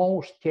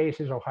most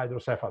cases of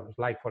hydrocephalus,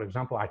 like, for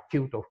example,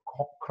 acute or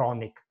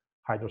chronic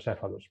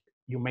hydrocephalus.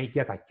 You may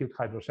get acute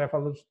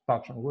hydrocephalus,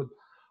 touch on wood,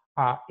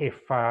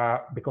 if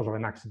because of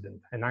an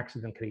accident. An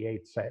accident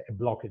creates a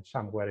blockage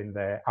somewhere in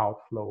the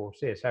outflow of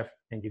CSF,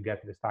 and you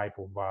get this type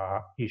of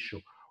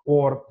issue,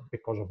 or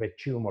because of a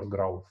tumor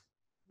growth,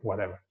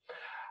 whatever.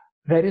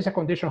 There is a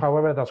condition,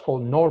 however, that's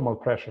called normal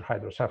pressure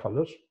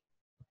hydrocephalus,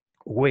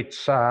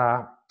 which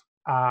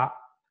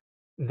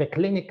the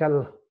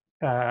clinical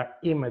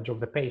image of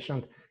the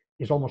patient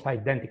is almost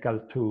identical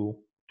to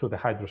the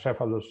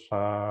hydrocephalus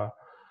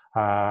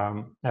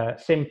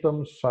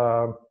symptoms.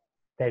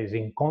 There is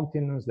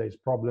incontinence, there is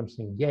problems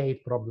in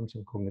gait, problems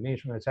in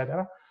combination,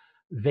 etc.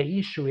 The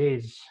issue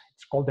is,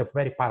 it's called a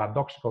very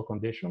paradoxical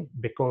condition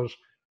because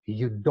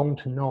you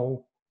don't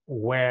know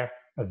where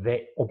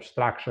the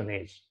obstruction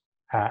is.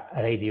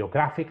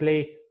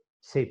 Radiographically,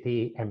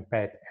 CT,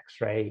 MPET,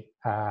 X-ray,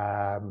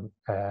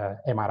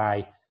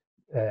 MRI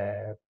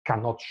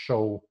cannot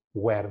show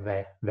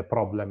where the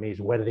problem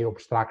is, where the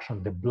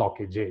obstruction, the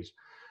blockage is.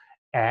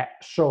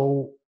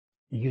 So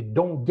you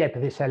don't get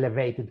this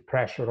elevated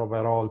pressure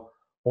overall,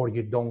 or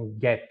you don't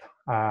get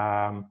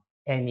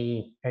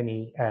any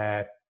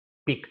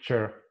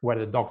picture where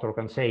the doctor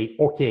can say,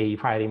 okay,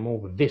 if I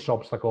remove this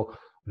obstacle,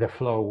 the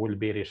flow will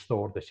be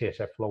restored, the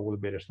CSF flow will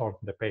be restored,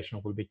 the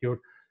patient will be cured.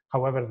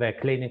 However, the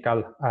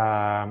clinical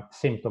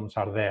symptoms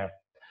are there.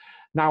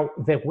 Now,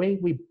 the way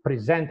we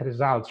present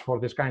results for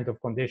this kind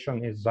of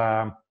condition is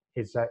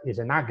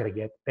an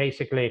aggregate.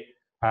 Basically,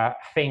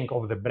 think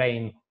of the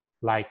brain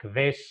like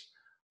this.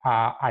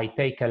 I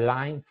take a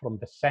line from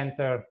the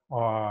center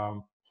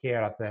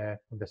here at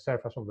the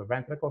surface of the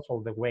ventricles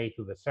all the way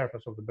to the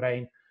surface of the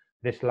brain.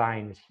 This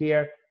line is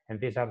here, and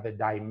these are the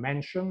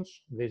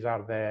dimensions. These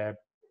are the,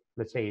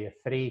 let's say, a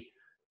 3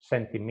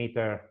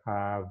 centimeter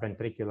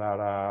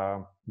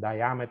ventricular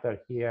diameter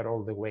here,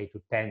 all the way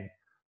to 10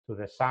 to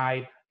the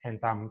side. And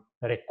I'm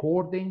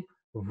recording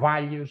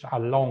values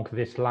along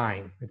this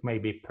line. It may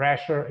be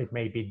pressure, it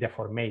may be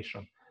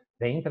deformation.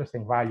 The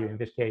interesting value in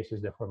this case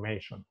is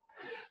deformation.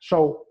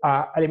 So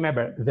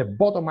remember, the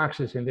bottom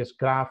axis in this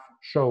graph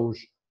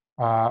shows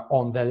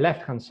on the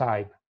left-hand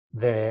side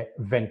the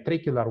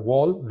ventricular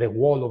wall, the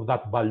wall of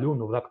that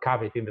balloon, of that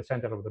cavity in the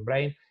center of the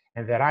brain,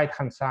 and the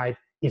right-hand side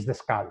is the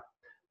skull.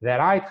 The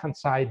right-hand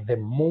side, the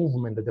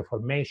movement, the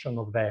deformation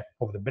of the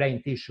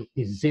brain tissue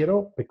is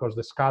 0 because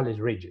the skull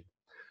is rigid.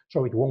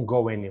 So it won't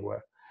go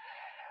anywhere.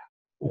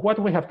 What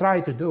we have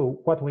tried to do,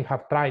 what we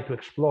have tried to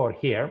explore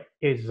here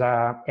is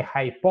a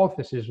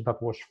hypothesis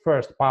that was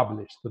first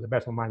published, to the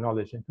best of my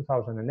knowledge, in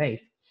 2008,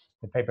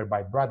 a paper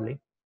by Bradley,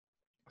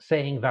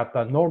 saying that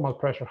normal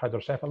pressure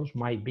hydrocephalus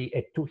might be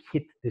a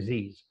two-hit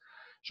disease.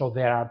 So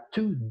there are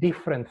two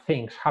different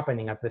things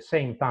happening at the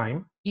same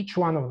time. Each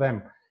one of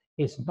them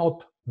is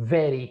not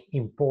very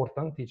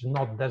important.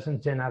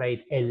 Doesn't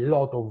generate a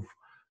lot of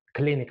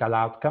clinical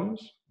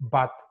outcomes,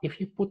 but if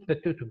you put the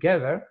two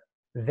together,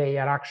 they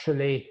are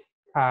actually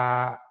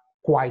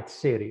quite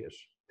serious.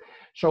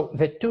 So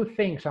the two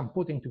things I'm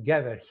putting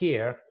together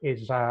here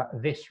is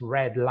this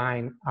red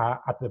line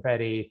at the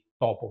very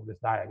top of this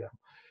diagram,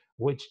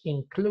 which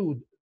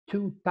include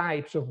two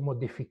types of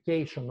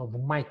modification of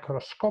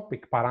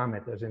microscopic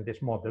parameters in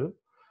this model.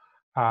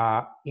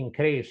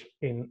 Increase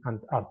in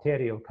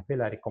arterial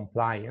capillary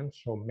compliance,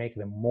 so make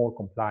them more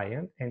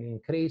compliant, and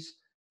increase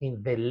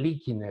in the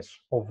leakiness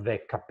of the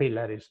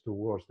capillaries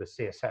towards the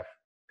CSF.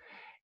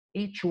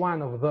 Each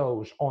one of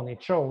those on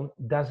its own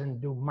doesn't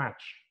do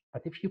much,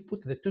 but if you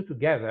put the two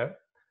together,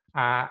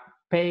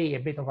 pay a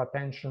bit of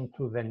attention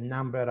to the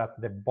number at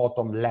the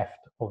bottom left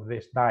of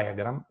this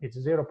diagram. It's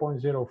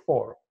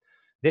 0.04.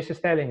 This is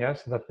telling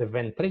us that the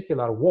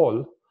ventricular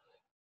wall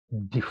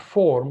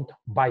deformed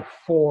by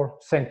 4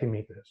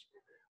 centimeters,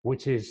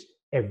 which is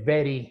a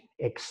very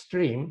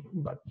extreme,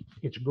 but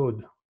it's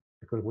good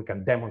because we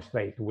can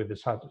demonstrate with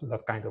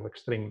that kind of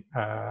extreme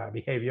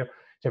behavior.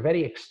 It's a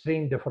very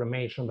extreme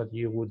deformation that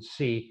you would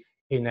see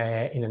in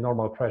a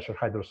normal pressure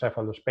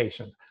hydrocephalus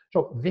patient.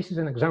 So this is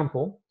an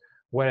example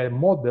where a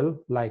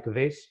model like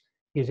this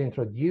is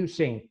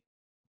introducing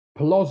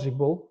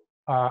plausible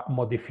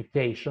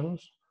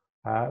modifications,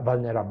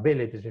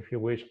 vulnerabilities, if you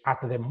wish,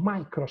 at the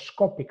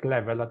microscopic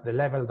level, at the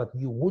level that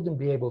you wouldn't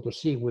be able to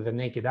see with the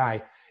naked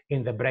eye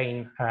in the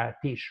brain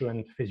tissue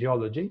and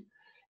physiology.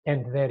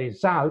 And the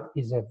result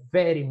is a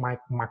very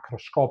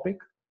macroscopic,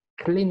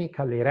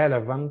 clinically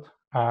relevant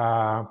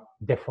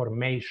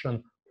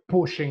deformation,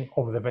 pushing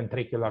of the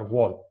ventricular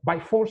wall by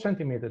 4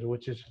 centimeters,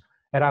 which is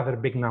a rather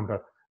big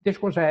number. This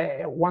was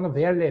one of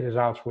the early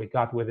results we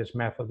got with this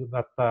method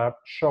that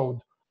showed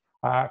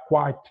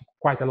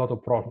quite a lot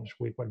of progress.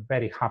 We were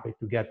very happy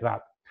to get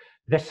that.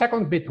 The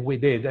second bit we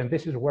did, and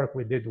this is work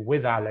we did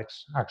with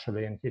Alex,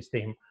 actually, and his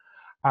team,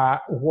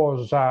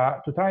 was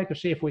to try to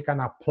see if we can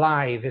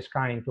apply this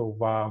kind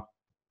of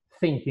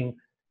thinking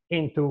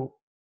into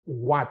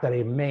what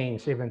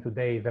remains even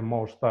today the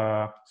most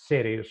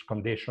serious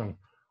condition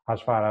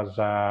as far as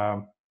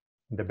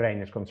the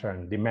brain is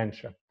concerned,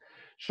 dementia.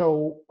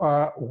 So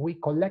we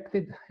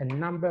collected a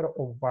number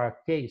of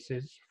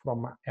cases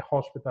from a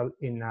hospital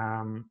in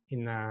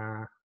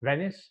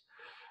Venice,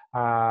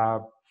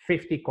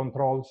 50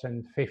 controls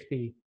and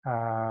 50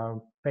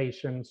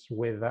 patients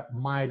with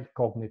mild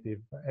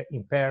cognitive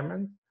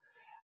impairment.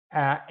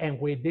 And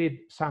we did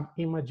some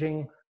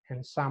imaging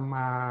and some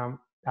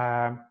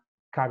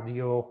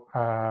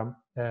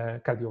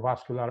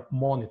cardiovascular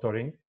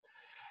monitoring.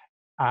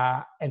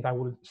 And I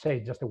will say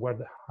just a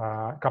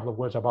couple of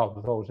words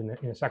about those in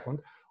a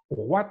second.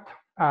 What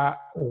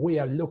we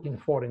are looking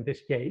for in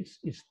this case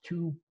is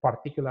two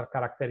particular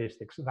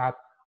characteristics that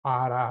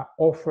are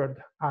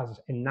offered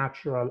as a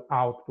natural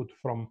output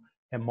from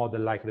a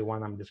model like the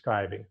one I'm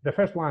describing. The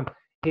first one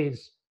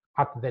is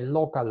at the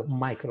local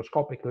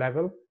microscopic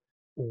level,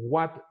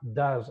 what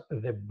does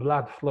the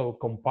blood flow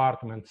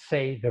compartment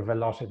say the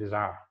velocities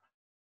are?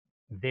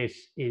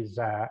 This is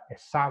a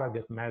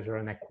surrogate measure,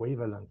 an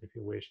equivalent, if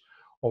you wish,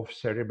 of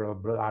cerebral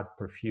blood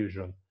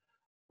perfusion.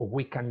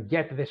 We can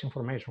get this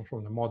information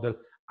from the model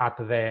at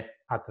the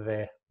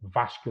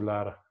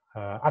vascular,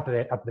 at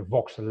the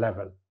voxel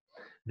level.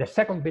 The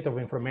second bit of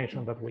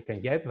information that we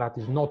can get that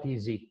is not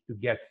easy to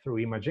get through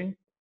imaging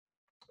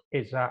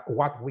is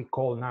what we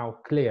call now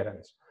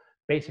clearance.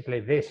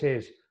 Basically, this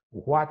is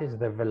what is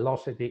the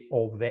velocity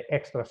of the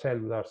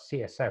extracellular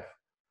CSF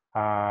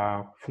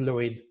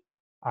fluid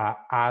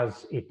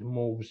as it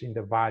moves in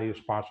the various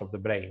parts of the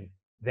brain.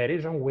 The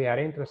reason we are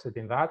interested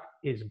in that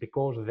is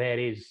because there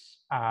is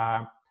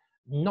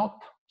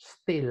not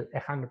still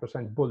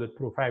 100%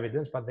 bulletproof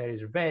evidence, but there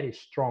is very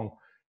strong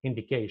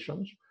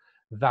indications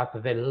that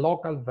the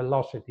local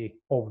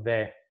velocity of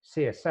the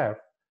CSF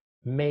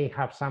may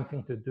have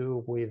something to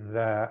do with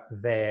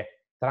the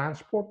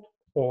transport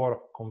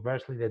or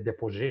conversely the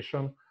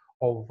deposition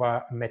of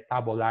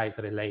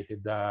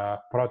metabolite-related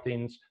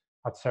proteins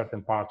at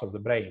certain parts of the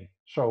brain.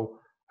 So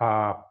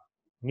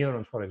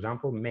neurons, for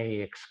example,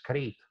 may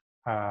excrete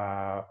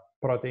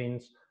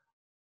proteins,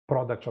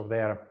 products of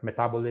their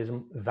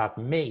metabolism that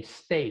may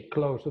stay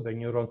close to the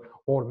neuron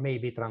or may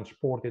be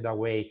transported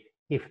away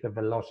if the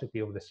velocity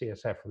of the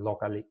CSF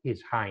locally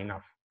is high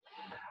enough.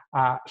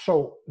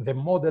 So the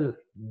model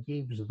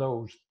gives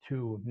those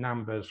two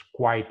numbers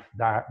quite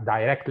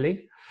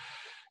directly,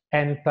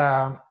 and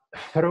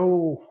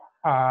through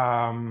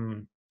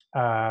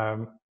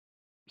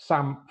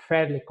some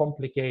fairly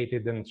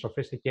complicated and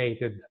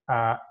sophisticated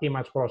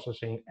image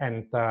processing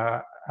and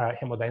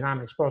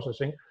hemodynamics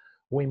processing,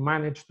 we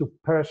managed to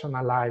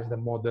personalize the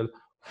model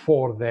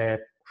for the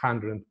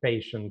 100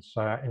 patients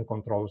and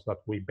controls that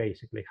we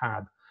basically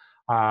had.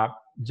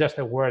 Just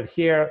a word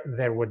here,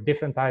 there were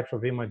different types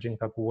of imaging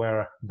that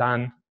were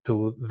done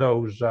to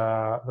those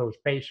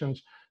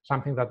patients.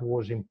 Something that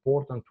was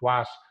important to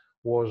us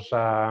was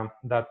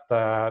that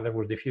there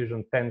was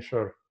diffusion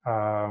tensor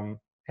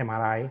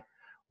MRI,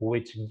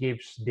 which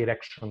gives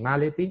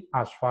directionality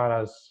as far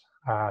as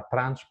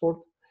transport.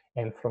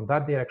 And from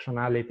that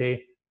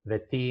directionality, the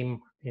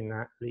team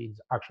in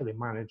Leeds actually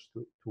managed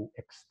to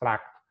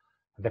extract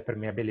the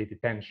permeability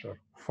tensor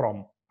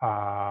from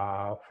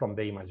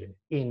the imaging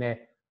in a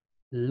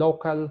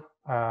local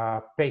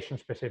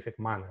patient-specific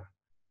manner.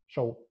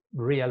 So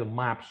real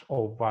maps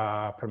of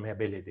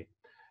permeability.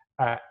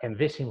 And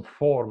this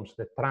informs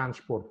the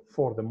transport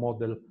for the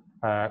model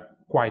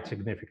quite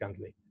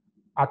significantly.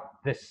 At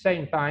the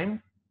same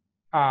time,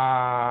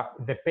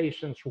 the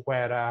patients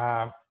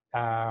were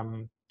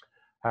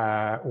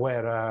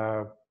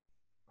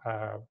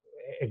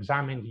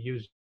examined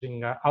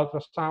using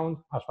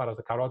ultrasound as far as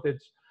the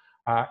carotids,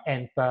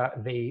 and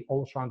they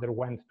also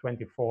underwent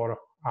 24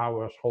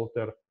 hours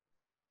Holter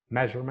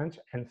measurements,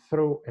 and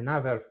through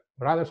another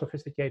rather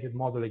sophisticated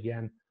model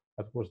again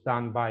that was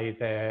done by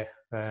the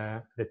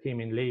team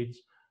in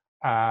Leeds,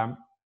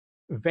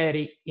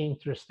 very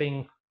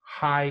interesting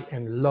high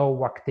and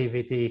low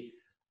activity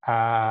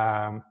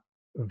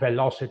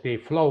velocity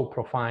flow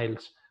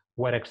profiles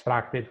were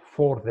extracted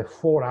for the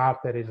 4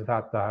 arteries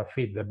that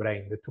feed the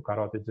brain, the 2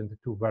 carotids and the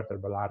 2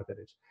 vertebral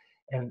arteries.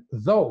 And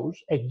those,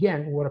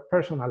 again, were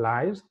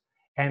personalized,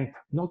 and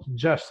not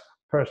just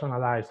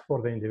personalized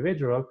for the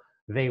individual,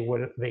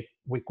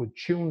 we could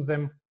tune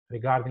them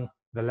regarding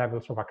the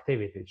levels of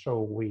activity.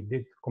 So we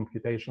did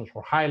computations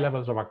for high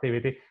levels of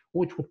activity,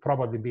 which would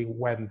probably be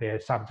when the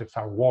subjects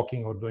are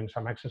walking or doing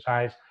some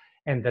exercise,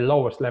 and the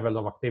lowest level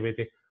of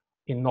activity,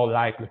 in no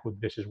likelihood,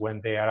 this is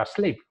when they are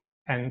asleep.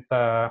 And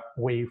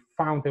we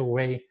found a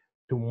way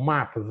to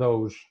map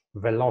those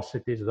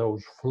velocities,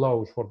 those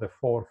flows for the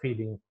 4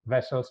 feeding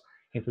vessels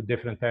into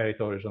different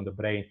territories on the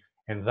brain,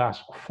 and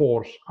thus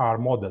force our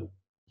model.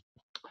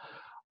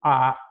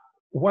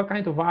 What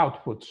kind of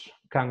outputs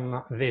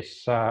can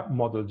this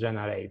model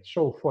generate?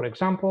 So, for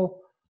example,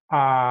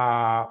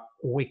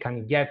 we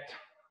can get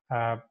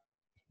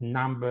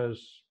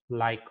numbers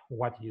like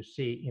what you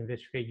see in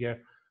this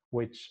figure,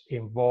 which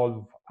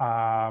involve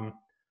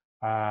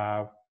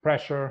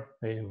pressure,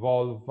 they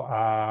involve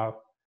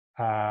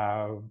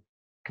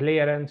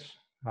clearance,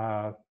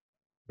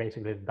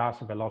 basically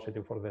dust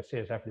velocity for the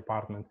CSF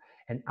department,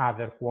 and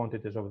other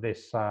quantities of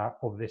this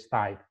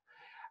type.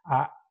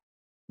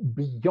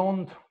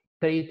 Beyond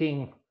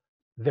treating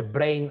the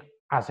brain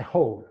as a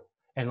whole,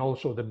 and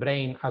also the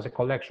brain as a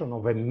collection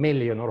of 1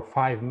 million or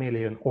 5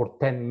 million or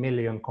 10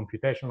 million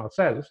computational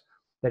cells,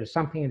 there is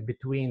something in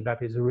between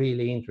that is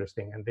really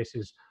interesting, and this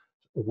is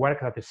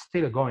work that is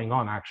still going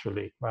on,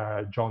 actually.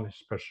 John is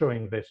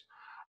pursuing this.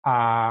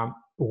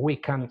 We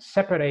can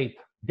separate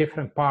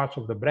different parts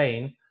of the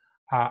brain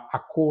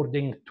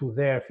according to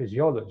their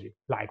physiology.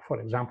 Like, for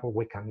example,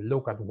 we can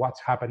look at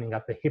what's happening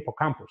at the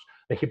hippocampus.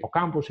 The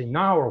hippocampus in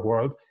our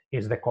world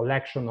is the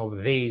collection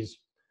of these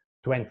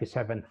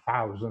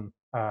 27,000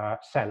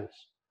 cells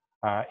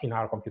in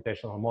our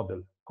computational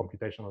model,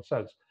 computational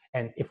cells.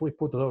 And if we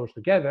put those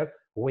together,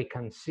 we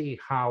can see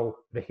how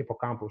the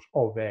hippocampus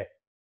of a,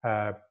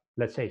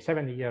 let's say,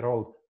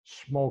 70-year-old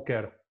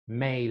smoker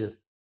male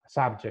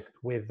subject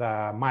with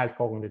mild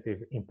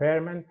cognitive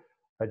impairment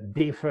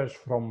differs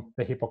from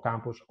the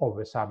hippocampus of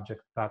a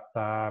subject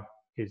that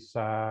is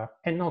a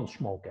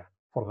non-smoker,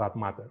 for that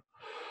matter.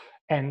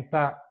 And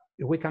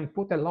we can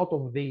put a lot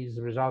of these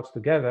results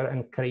together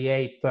and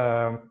create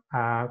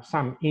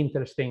some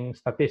interesting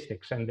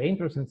statistics. And the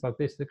interesting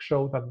statistics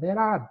show that there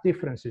are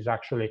differences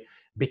actually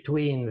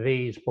between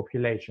these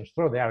populations.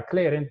 So there are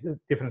clear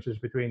differences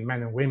between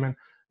men and women.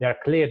 There are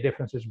clear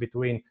differences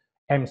between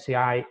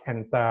MCI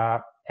and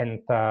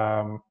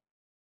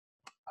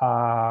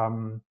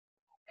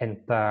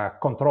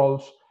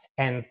controls.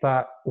 And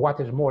what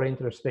is more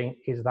interesting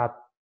is that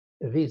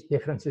these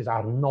differences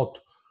are not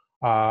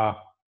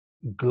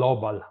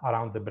global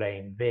around the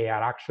brain. They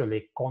are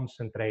actually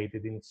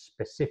concentrated in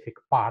specific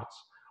parts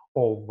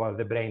of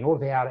the brain, or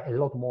they are a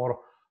lot more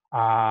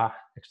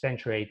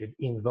accentuated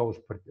in those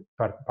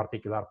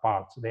particular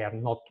parts. They are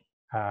not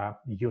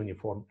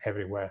uniform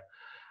everywhere.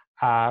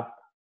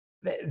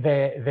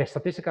 The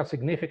statistical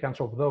significance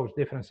of those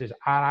differences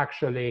are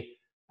actually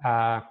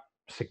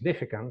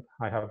significant,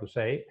 I have to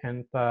say,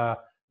 and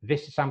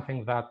this is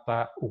something that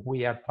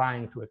we are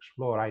trying to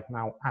explore right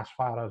now as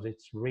far as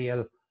its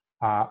real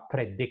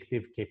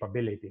predictive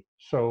capability.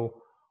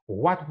 So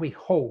what we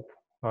hope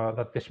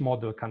that this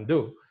model can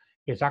do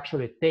is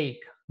actually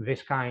take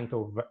this kind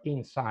of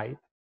insight,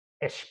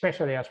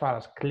 especially as far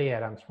as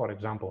clearance, for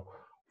example,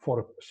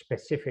 for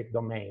specific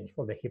domains,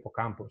 for the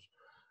hippocampus,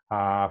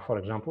 for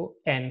example,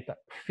 and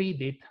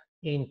feed it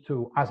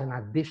into, as an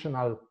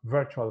additional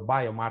virtual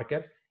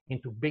biomarker,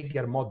 into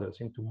bigger models,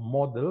 into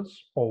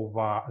models of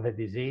the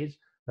disease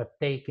that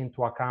take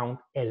into account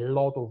a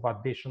lot of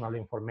additional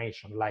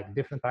information, like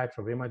different types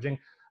of imaging,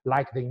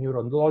 like the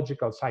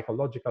neurological,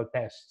 psychological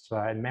tests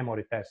and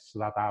memory tests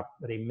that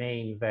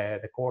remain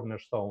the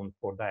cornerstone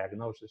for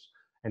diagnosis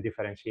and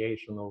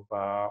differentiation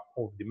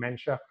of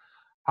dementia,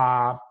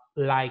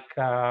 like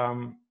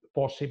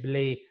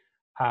possibly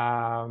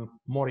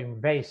more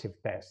invasive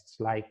tests,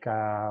 like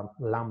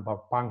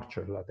lumbar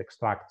puncture that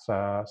extracts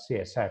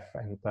CSF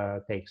and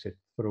takes it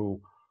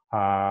through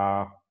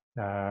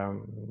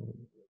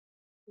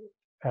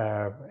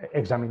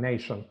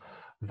examination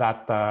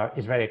that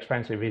is very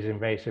expensive, is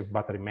invasive,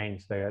 but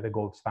remains the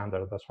gold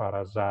standard as far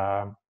as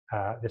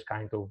this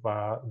kind of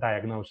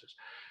diagnosis.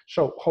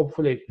 So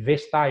hopefully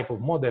this type of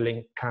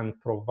modeling can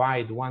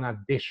provide one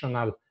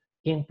additional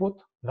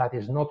input that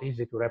is not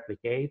easy to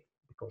replicate,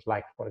 because,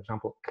 like, for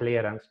example,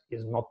 clearance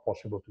is not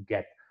possible to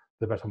get, to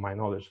the best of my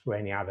knowledge, through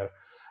any other,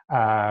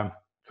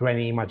 through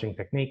any imaging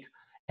technique,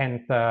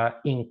 and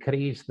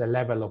increase the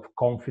level of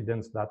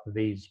confidence that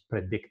these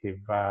predictive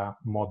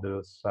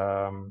models,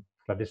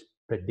 that these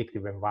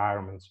predictive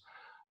environments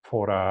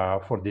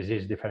for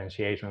disease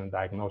differentiation and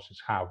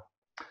diagnosis have.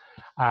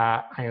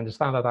 I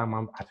understand that I'm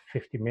at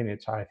 50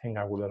 minutes. I think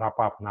I will wrap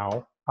up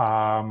now.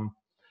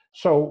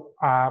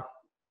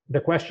 The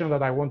question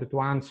that I wanted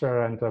to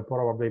answer and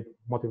probably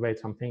motivate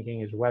some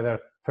thinking is whether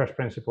first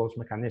principles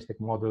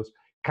mechanistic models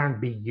can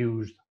be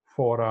used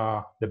for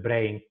the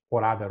brain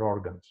or other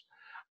organs.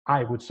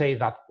 I would say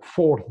that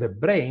for the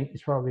brain,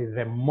 it's probably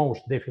the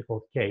most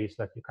difficult case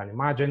that you can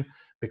imagine,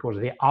 because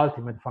the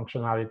ultimate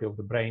functionality of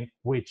the brain,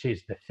 which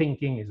is the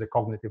thinking, is the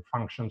cognitive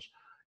functions,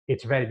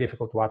 it's very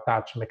difficult to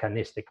attach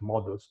mechanistic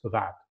models to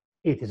that.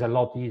 It is a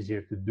lot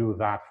easier to do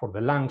that for the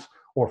lungs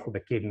or for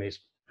the kidneys,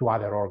 to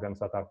other organs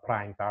that are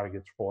prime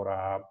targets for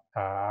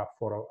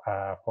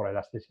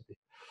elasticity.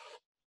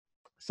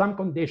 Some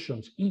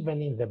conditions,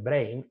 even in the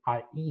brain,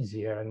 are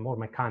easier and more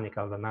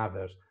mechanical than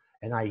others.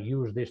 And I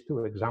use these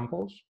two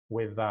examples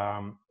with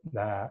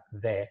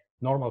the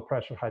normal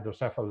pressure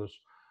hydrocephalus,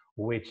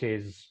 which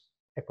is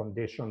a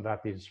condition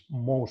that is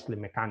mostly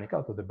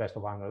mechanical to the best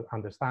of our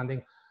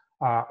understanding,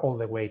 all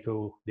the way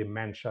to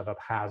dementia that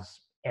has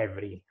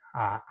every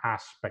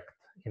aspect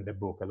in the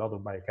book, a lot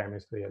of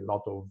biochemistry, a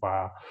lot of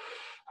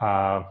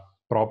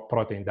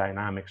protein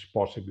dynamics,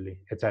 possibly,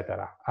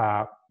 etc.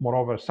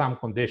 Moreover, some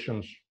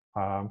conditions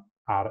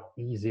are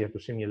easier to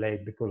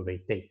simulate because they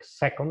take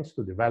seconds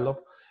to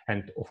develop.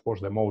 And of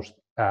course, the most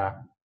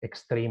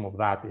extreme of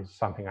that is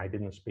something I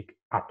didn't speak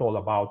at all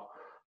about,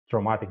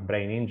 traumatic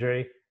brain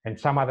injury. And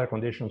some other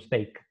conditions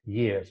take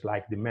years,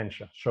 like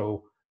dementia.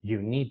 So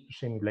you need to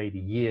simulate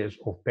years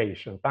of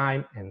patient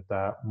time, and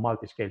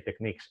multi-scale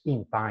techniques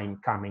in time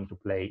come into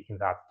play in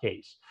that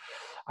case.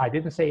 I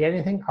didn't say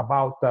anything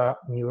about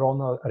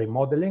neuronal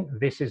remodeling.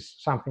 This is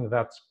something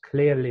that's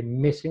clearly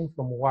missing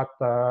from what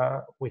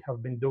we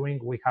have been doing.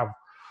 We have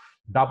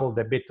doubled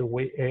a bit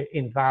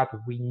in that.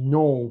 We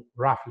know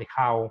roughly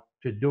how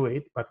to do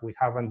it, but we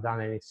haven't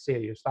done any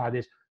serious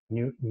studies.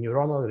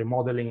 Neuronal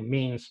remodeling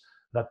means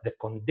that the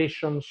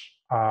conditions,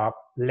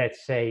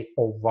 let's say,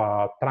 of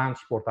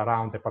transport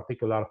around a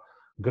particular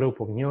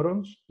group of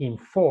neurons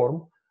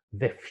inform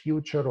the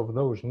future of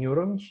those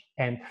neurons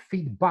and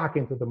feed back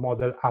into the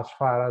model as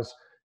far as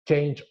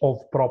change of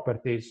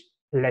properties,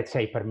 let's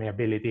say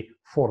permeability,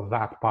 for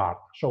that part.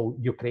 So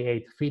you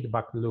create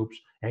feedback loops,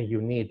 and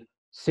you need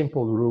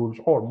simple rules,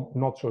 or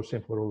not so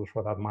simple rules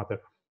for that matter,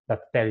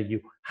 that tell you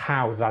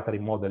how that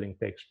remodeling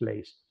takes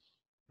place.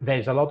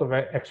 There's a lot of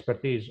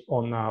expertise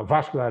on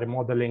vascular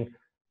remodeling.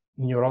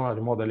 Neuronal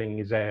remodeling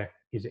is a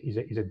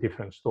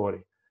different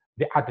story.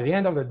 At the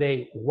end of the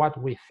day,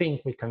 what we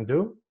think we can do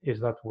is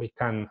that we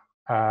can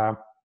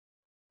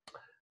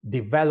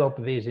develop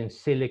these in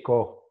silico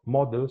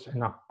models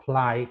and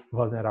apply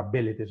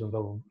vulnerabilities on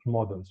those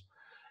models.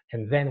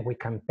 And then we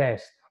can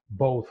test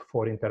both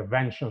for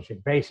interventions,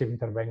 invasive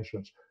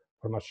interventions,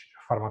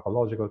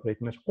 pharmacological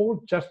treatments, or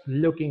just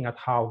looking at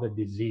how the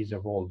disease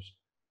evolves.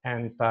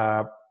 And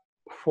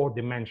for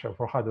dementia,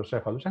 for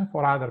hydrocephalus, and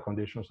for other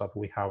conditions that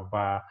we have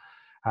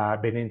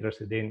been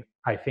interested in,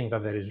 I think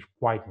that there is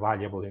quite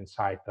valuable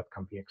insight that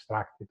can be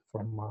extracted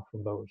from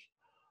those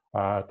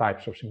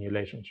types of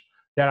simulations.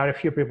 There are a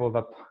few people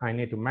that I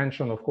need to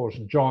mention. Of course,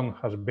 John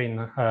has been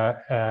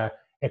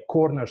a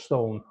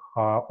cornerstone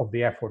of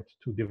the effort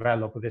to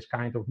develop this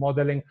kind of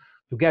modeling,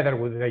 together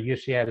with the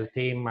UCL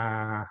team,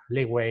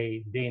 Li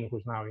Wei, Dean,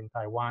 who's now in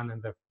Taiwan,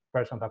 and the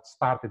person that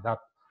started that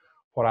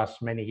for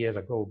us many years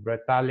ago,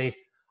 Brett Talley.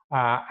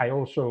 I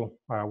also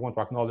want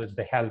to acknowledge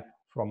the help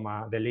from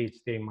the Leeds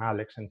team,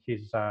 Alex and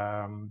his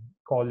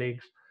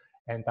colleagues.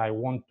 And I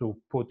want to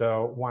put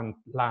one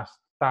last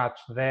touch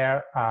there.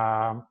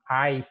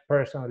 I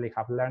personally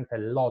have learned a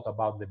lot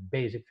about the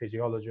basic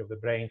physiology of the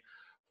brain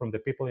from the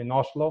people in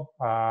Oslo,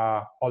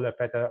 Ole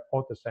Petter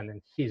Ottesen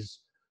and his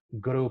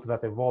group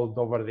that evolved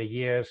over the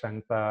years.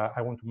 And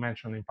I want to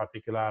mention in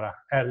particular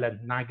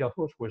Erlend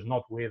Nagelhus, who is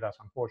not with us,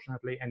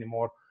 unfortunately,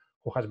 anymore,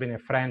 who has been a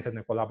friend and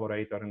a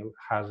collaborator and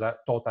has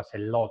taught us a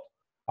lot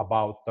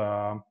about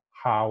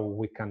how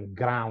we can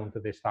ground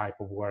this type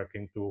of work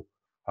into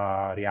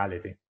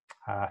reality.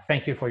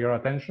 Thank you for your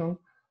attention.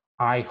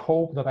 I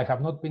hope that I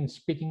have not been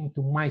speaking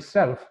to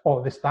myself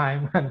all this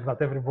time and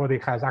that everybody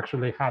has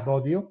actually had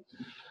audio.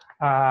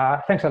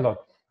 Thanks a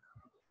lot.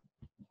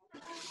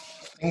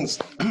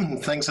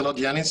 Thanks a lot,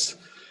 Yiannis.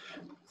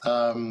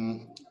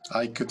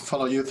 I could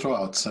follow you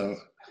throughout, so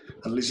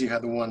at least you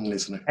had one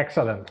listener.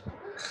 Excellent.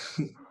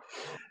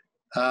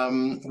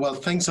 Well,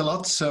 thanks a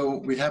lot. So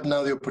we have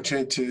now the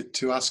opportunity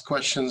to ask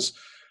questions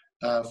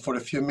for a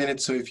few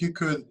minutes. So if you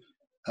could,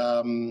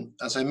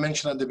 as I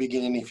mentioned at the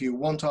beginning, if you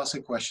want to ask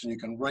a question, you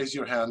can raise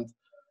your hand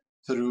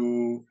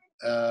through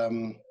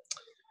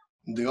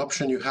the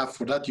option you have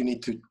for that. You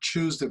need to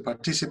choose the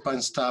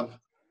participants tab,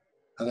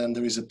 and then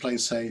there is a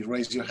place say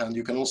raise your hand.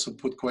 You can also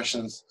put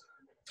questions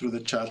through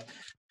the chat.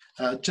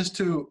 Just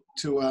to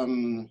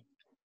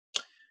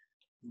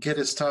get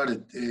it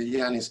started,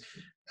 Yiannis,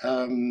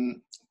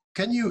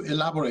 can you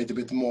elaborate a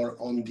bit more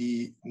on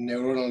the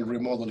neuronal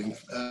remodeling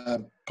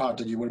part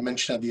that you were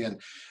mentioning at the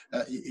end?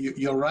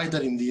 You're right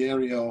that in the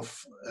area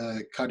of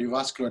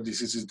cardiovascular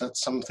diseases,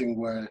 that's something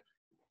where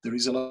there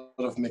is a lot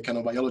of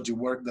mechanobiology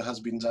work that has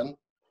been done.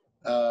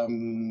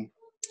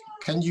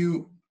 Can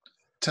you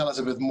tell us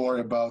a bit more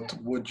about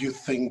what you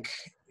think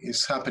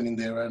is happening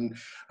there? And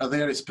are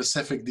there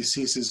specific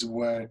diseases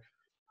where,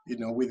 you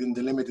know, within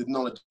the limited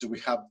knowledge that we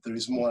have, there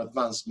is more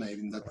advanced made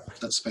in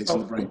that space in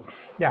the brain?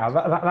 Yeah,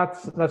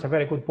 that's a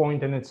very good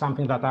point, and it's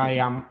something that I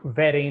am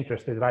very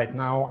interested right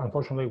now.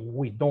 Unfortunately,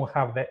 we don't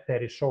have the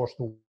resource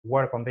to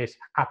work on this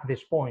at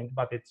this point,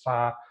 but it's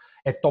a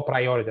top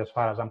priority as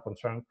far as I'm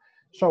concerned.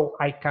 So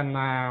I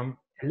can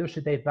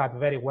elucidate that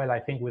very well, I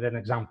think, with an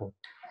example.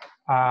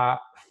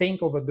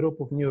 Think of a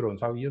group of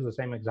neurons. I'll use the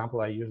same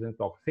example I used in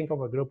talk. Think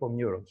of a group of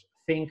neurons.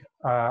 Think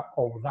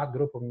of that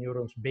group of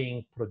neurons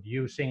being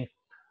producing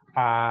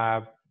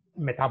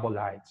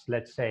metabolites,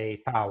 let's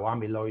say tau,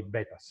 amyloid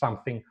beta,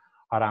 something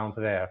around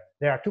there.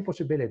 There are two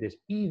possibilities.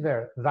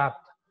 Either that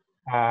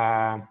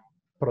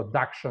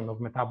production of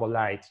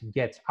metabolites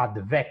gets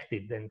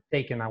advected and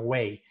taken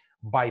away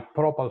by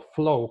proper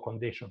flow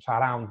conditions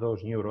around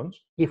those neurons,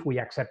 if we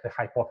accept the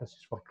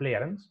hypothesis for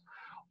clearance,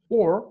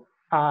 or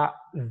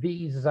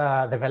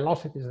the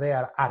velocities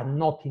there are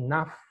not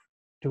enough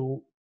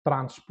to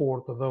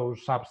transport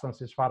those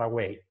substances far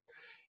away.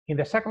 In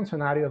the second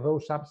scenario,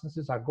 those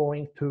substances are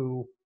going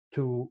to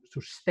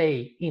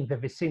stay in the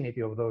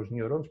vicinity of those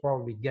neurons,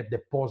 probably get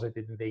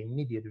deposited in the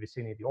immediate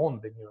vicinity on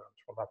the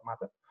neurons for that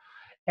matter.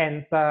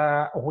 And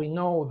we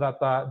know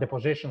that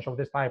depositions of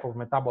this type of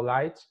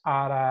metabolites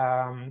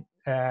are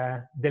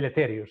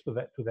deleterious to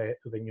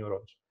the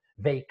neurons.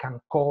 They can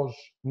cause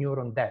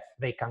neuron death.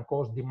 They can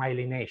cause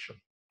demyelination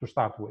to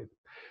start with.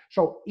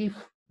 So if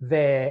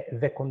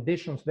the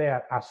conditions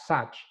there are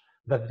such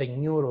that the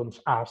neurons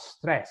are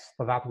stressed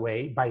that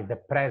way by the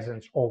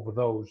presence of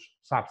those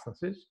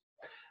substances,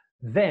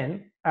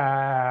 then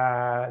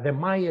the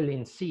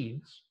myelin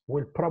seeds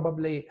will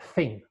probably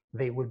thin.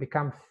 They will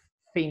become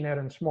thinner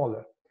and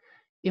smaller.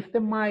 If the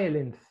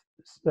myelin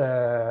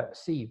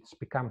seeds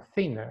become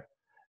thinner,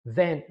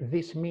 then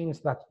this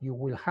means that you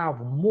will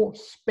have more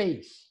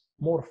space,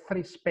 more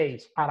free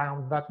space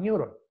around that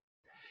neuron.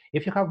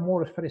 If you have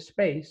more free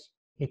space,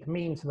 it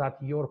means that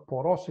your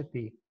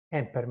porosity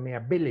and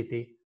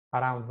permeability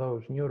around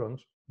those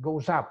neurons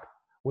goes up,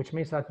 which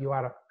means that you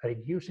are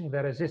reducing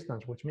the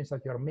resistance, which means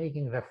that you're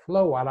making the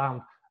flow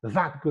around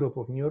that group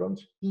of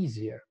neurons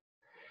easier.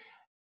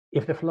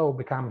 If the flow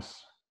becomes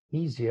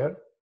easier,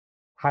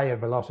 higher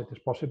velocities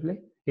possibly,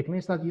 it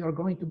means that you're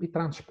going to be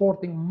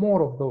transporting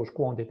more of those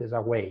quantities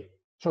away.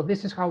 So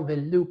this is how the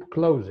loop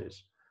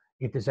closes.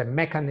 It is a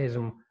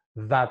mechanism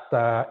that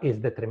is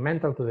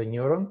detrimental to the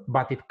neuron,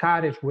 but it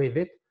carries with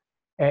it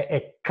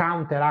a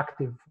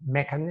counteractive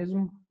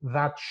mechanism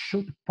that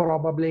should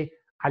probably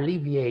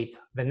alleviate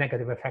the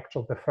negative effects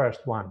of the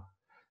first one.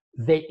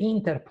 The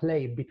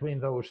interplay between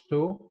those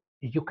two,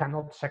 you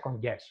cannot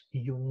second guess.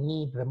 You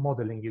need the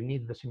modeling, you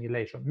need the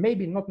simulation.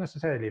 Maybe not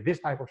necessarily this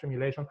type of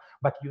simulation,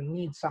 but you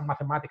need some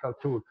mathematical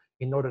tool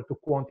in order to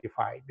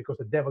quantify it, because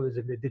the devil is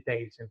in the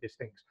details in these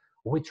things.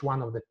 Which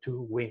one of the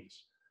two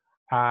wins?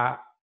 A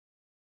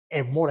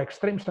more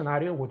extreme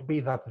scenario would be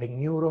that the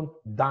neuron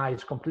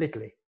dies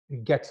completely.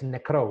 It gets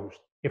necrosed.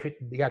 If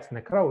it gets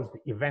necrosed,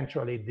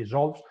 eventually it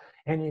dissolves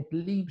and it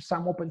leaves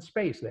some open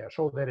space there.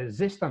 So the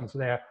resistance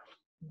there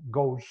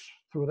goes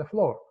through the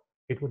floor.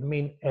 It would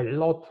mean a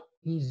lot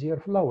easier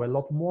flow, a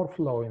lot more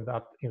flow in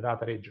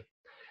that region.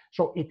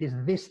 So it is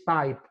this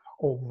type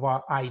of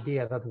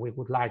idea that we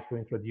would like to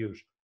introduce.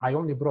 I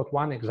only brought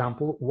one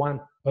example,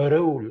 one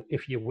rule,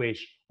 if you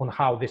wish, on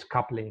how this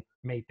coupling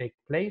may take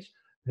place.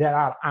 There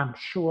are, I'm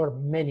sure,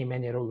 many,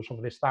 many rules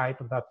of this type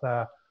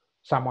that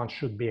someone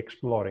should be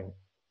exploring.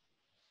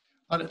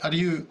 Are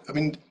you, I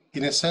mean,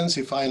 in a sense,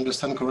 if I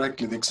understand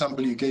correctly, the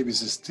example you gave is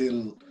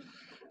still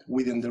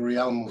within the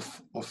realm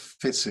of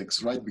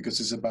physics, right? Because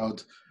it's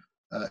about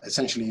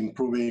essentially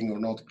improving or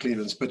not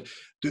clearance. But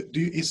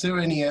is there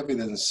any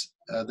evidence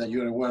that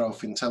you're aware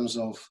of in terms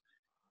of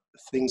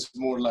things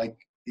more like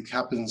it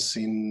happens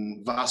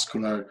in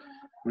vascular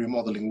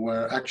remodeling,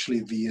 where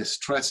actually the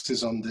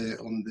stresses on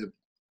the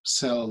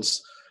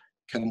cells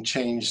can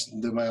change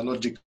the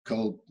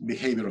biological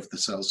behavior of the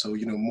cells? So,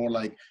 you know, more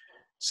like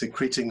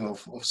secreting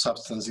of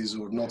substances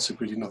or not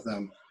secreting of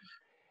them.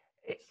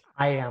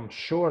 I am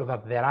sure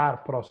that there are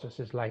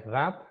processes like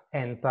that,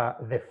 and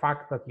the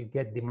fact that you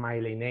get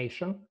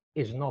demyelination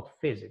is not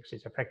physics.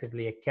 It's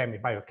effectively a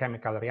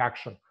biochemical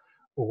reaction,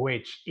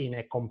 which in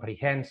a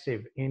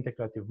comprehensive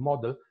integrative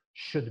model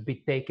should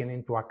be taken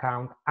into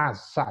account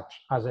as such,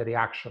 as a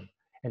reaction.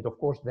 And of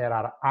course, there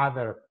are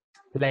other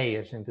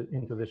players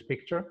into this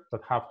picture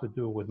that have to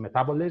do with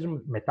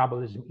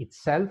metabolism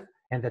itself,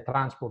 and the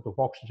transport of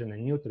oxygen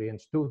and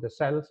nutrients to the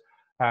cells.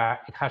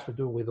 It has to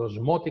do with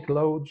osmotic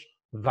loads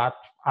that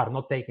are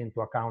not taken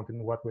into account in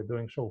what we're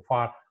doing so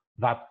far.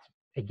 That,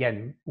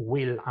 again,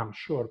 will, I'm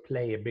sure,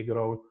 play a big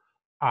role.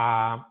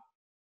 I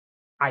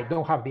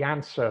don't have the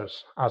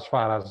answers as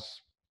far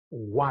as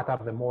what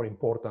are the more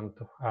important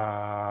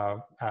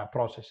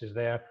processes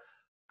there.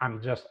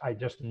 I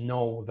just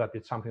know that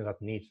it's something that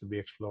needs to be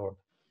explored.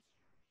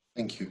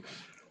 Thank you.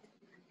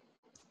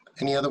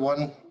 Any other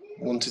one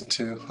wanted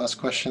to ask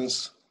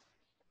questions?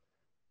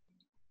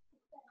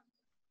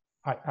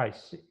 I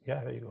see.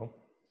 Yeah, there you go.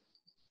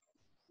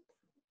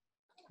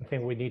 I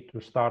think we need to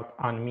start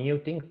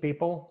unmuting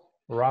people.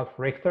 Ralph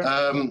Richter.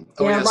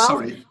 Ralph,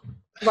 sorry.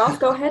 Ralph,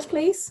 go ahead,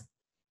 please.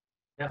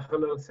 Yeah,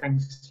 hello.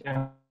 Thanks,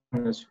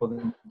 Yiannis, for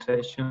the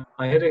invitation.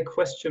 I had a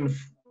question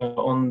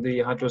on the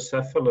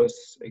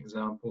hydrocephalus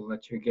example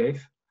that you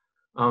gave.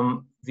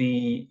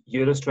 You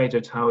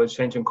illustrated how a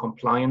change in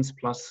compliance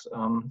plus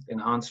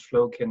enhanced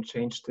flow can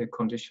change the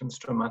conditions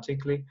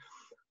dramatically.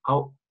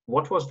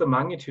 What was the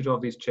magnitude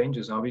of these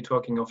changes? Are we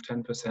talking of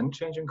 10%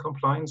 change in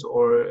compliance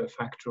or a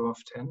factor of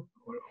 10?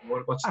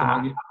 Or what's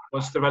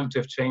the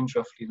relative change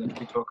roughly that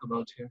we talk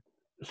about here?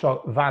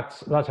 So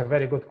that's a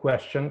very good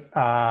question.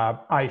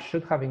 I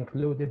should have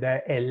included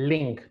a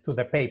link to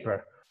the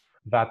paper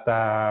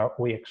that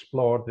we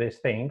explored these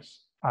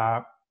things.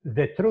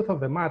 The truth of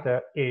the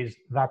matter is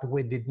that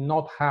we did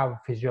not have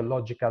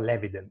physiological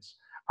evidence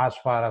as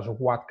far as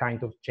what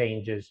kind of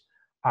changes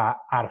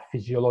are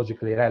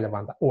physiologically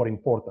relevant or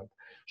important.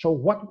 So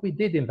what we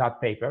did in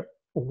that paper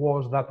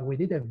was that we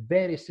did a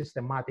very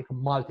systematic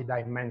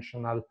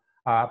multidimensional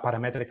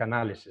parametric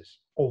analysis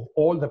of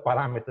all the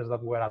parameters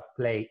that were at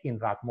play in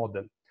that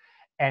model.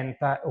 And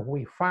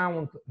we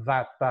found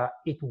that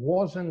it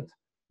wasn't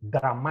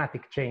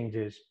dramatic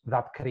changes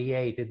that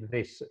created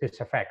this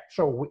effect.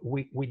 So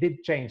we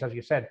did change, as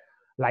you said,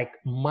 like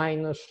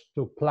minus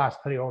to plus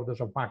 3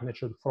 orders of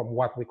magnitude from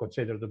what we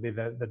consider to be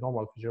the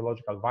normal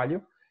physiological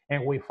value.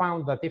 And we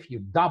found that if you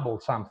double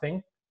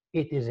something,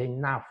 it is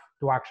enough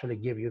to actually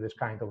give you this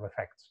kind of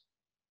effects.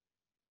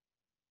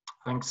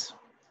 Thanks.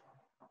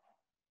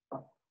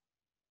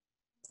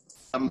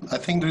 I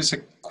think there is a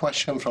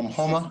question from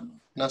Homa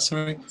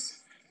Nasseri.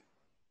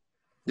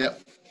 Yeah.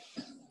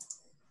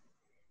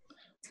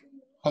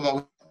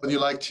 Homa, would you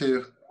like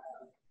to?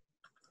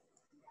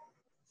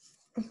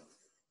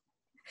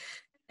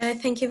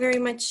 Thank you very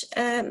much.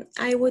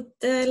 I would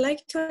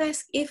like to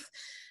ask if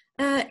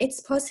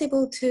it's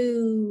possible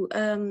to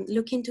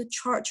look into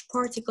charged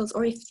particles,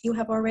 or if you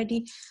have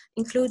already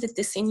included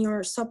this in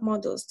your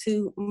submodels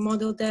to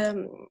model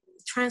the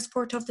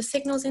transport of the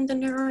signals in the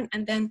neuron,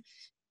 and then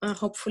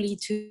hopefully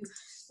to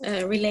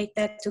relate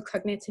that to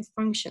cognitive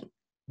function.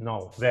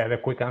 No, the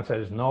quick answer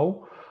is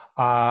no.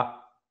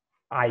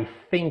 I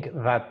think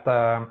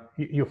that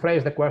you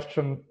phrased the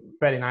question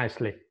very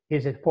nicely.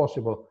 Is it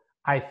possible?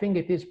 I think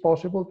it is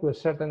possible to a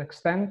certain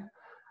extent.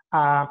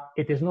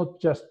 It is not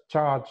just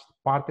charged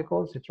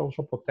particles, it's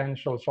also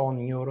potentials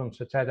on neurons,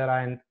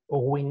 etc. And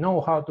we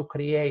know how to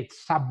create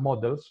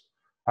submodels.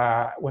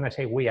 When I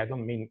say we, I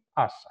don't mean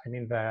us, I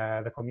mean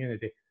the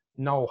community,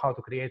 know how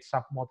to create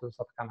submodels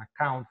that can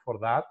account for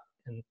that.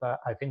 And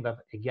I think that,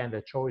 again,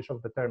 the choice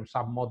of the term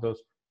submodels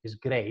is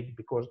great,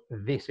 because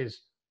this is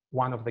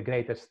one of the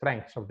greatest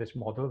strengths of this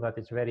model, that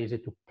it's very easy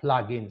to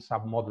plug in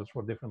submodels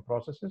for different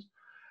processes.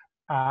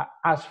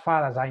 As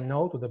far as I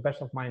know, to the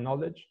best of my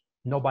knowledge,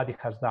 nobody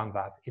has done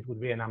that. It would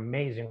be an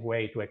amazing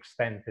way to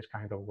extend this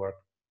kind of work.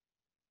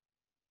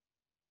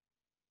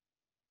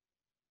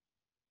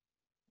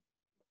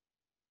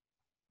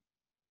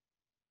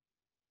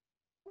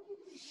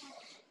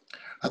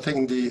 I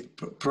think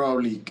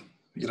probably,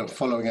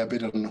 following a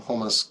bit on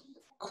Homer's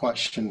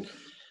question,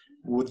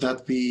 would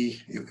that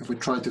be, if we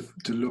try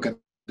to look at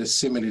the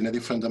simile in a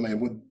different domain,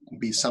 would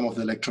be some of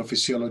the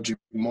electrophysiology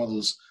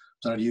models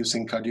that are used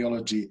in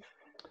cardiology.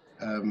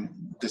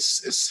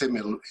 This is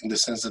similar in the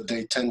sense that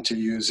they tend to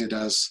use it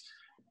as,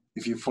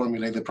 if you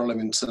formulate the problem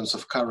in terms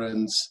of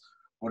currents,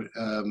 or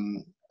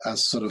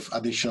as sort of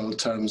additional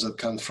terms that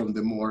come from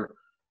the more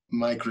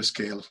micro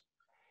scale.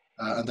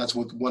 And that's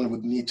what one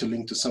would need to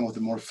link to some of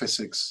the more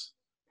physics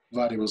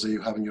variables that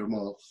you have in your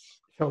model.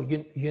 So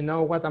you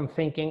know what I'm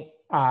thinking?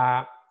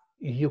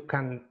 You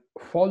can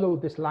follow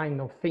this line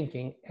of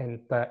thinking and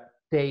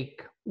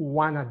take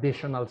one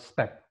additional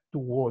step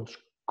towards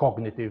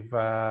cognitive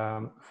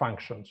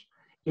functions.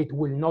 It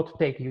will not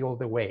take you all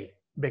the way,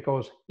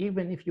 because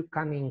even if you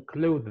can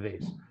include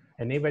this,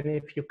 and even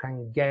if you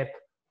can get,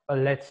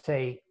 let's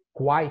say,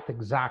 quite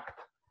exact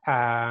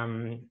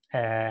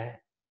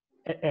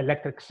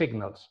electric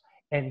signals,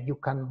 and you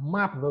can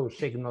map those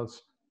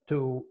signals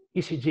to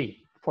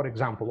ECG, for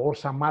example, or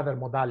some other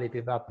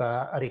modality that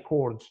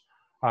records,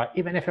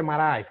 even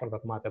fMRI for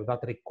that matter, that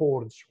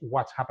records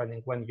what's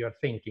happening when you're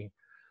thinking.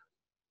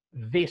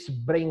 This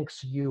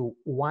brings you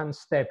one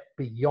step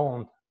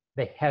beyond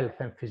the health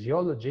and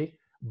physiology,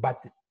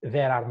 but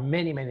there are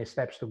many, many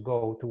steps to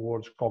go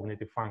towards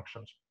cognitive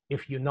functions.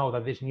 If you know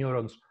that these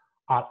neurons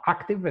are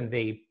active and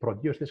they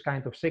produce this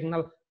kind of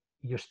signal,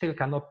 you still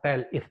cannot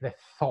tell if the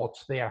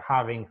thoughts they are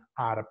having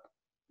are,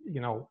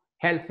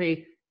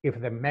 healthy, if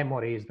the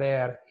memory is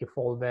there, if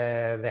all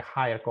the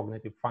higher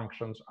cognitive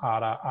functions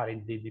are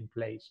indeed in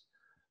place.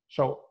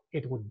 So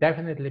it would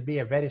definitely be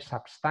a very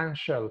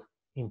substantial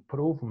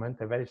improvement,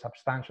 a very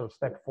substantial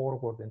step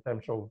forward in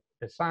terms of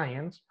the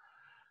science.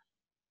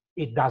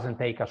 It doesn't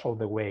take us all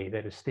the way.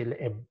 There is still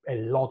a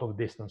lot of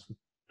distance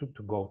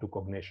to go to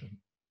cognition.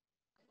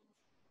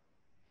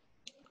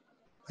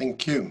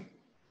 Thank you.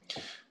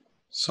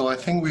 So I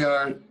think we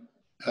are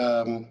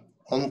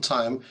on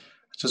time.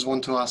 I just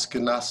want to ask a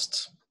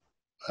last,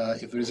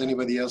 if there is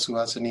anybody else who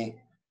has any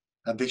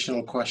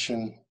additional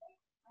question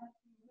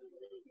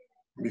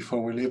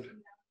before we leave.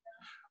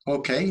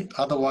 Okay,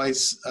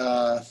 otherwise,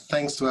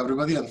 thanks to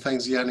everybody, and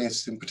thanks,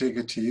 Yiannis, in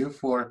particular to you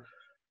for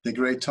the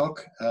great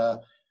talk.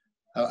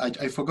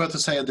 I forgot to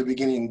say at the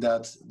beginning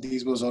that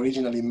this was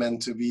originally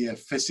meant to be a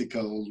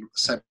physical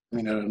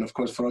seminar, and of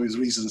course, for obvious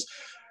reasons,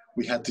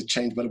 we had to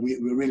change, but we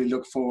really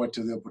look forward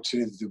to the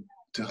opportunity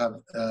to have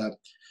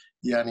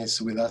Yiannis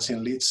with us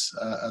in Leeds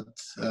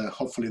at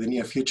hopefully the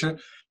near future.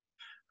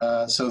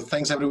 So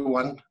thanks,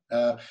 everyone.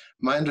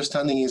 My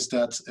understanding is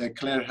that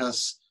Claire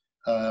has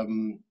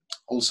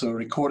also a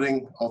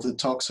recording of the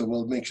talk, so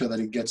we'll make sure that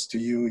it gets to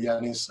you,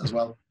 Yiannis, as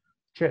well.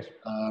 Cheers.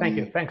 Thank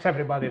you. Thanks,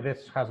 everybody.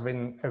 This has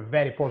been a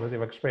very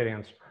positive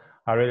experience.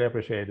 I really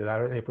appreciate it. I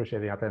really appreciate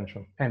the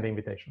attention and the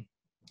invitation.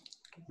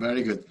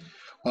 Very good.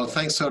 Well,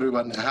 thanks to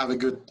everyone. Have a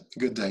good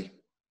day.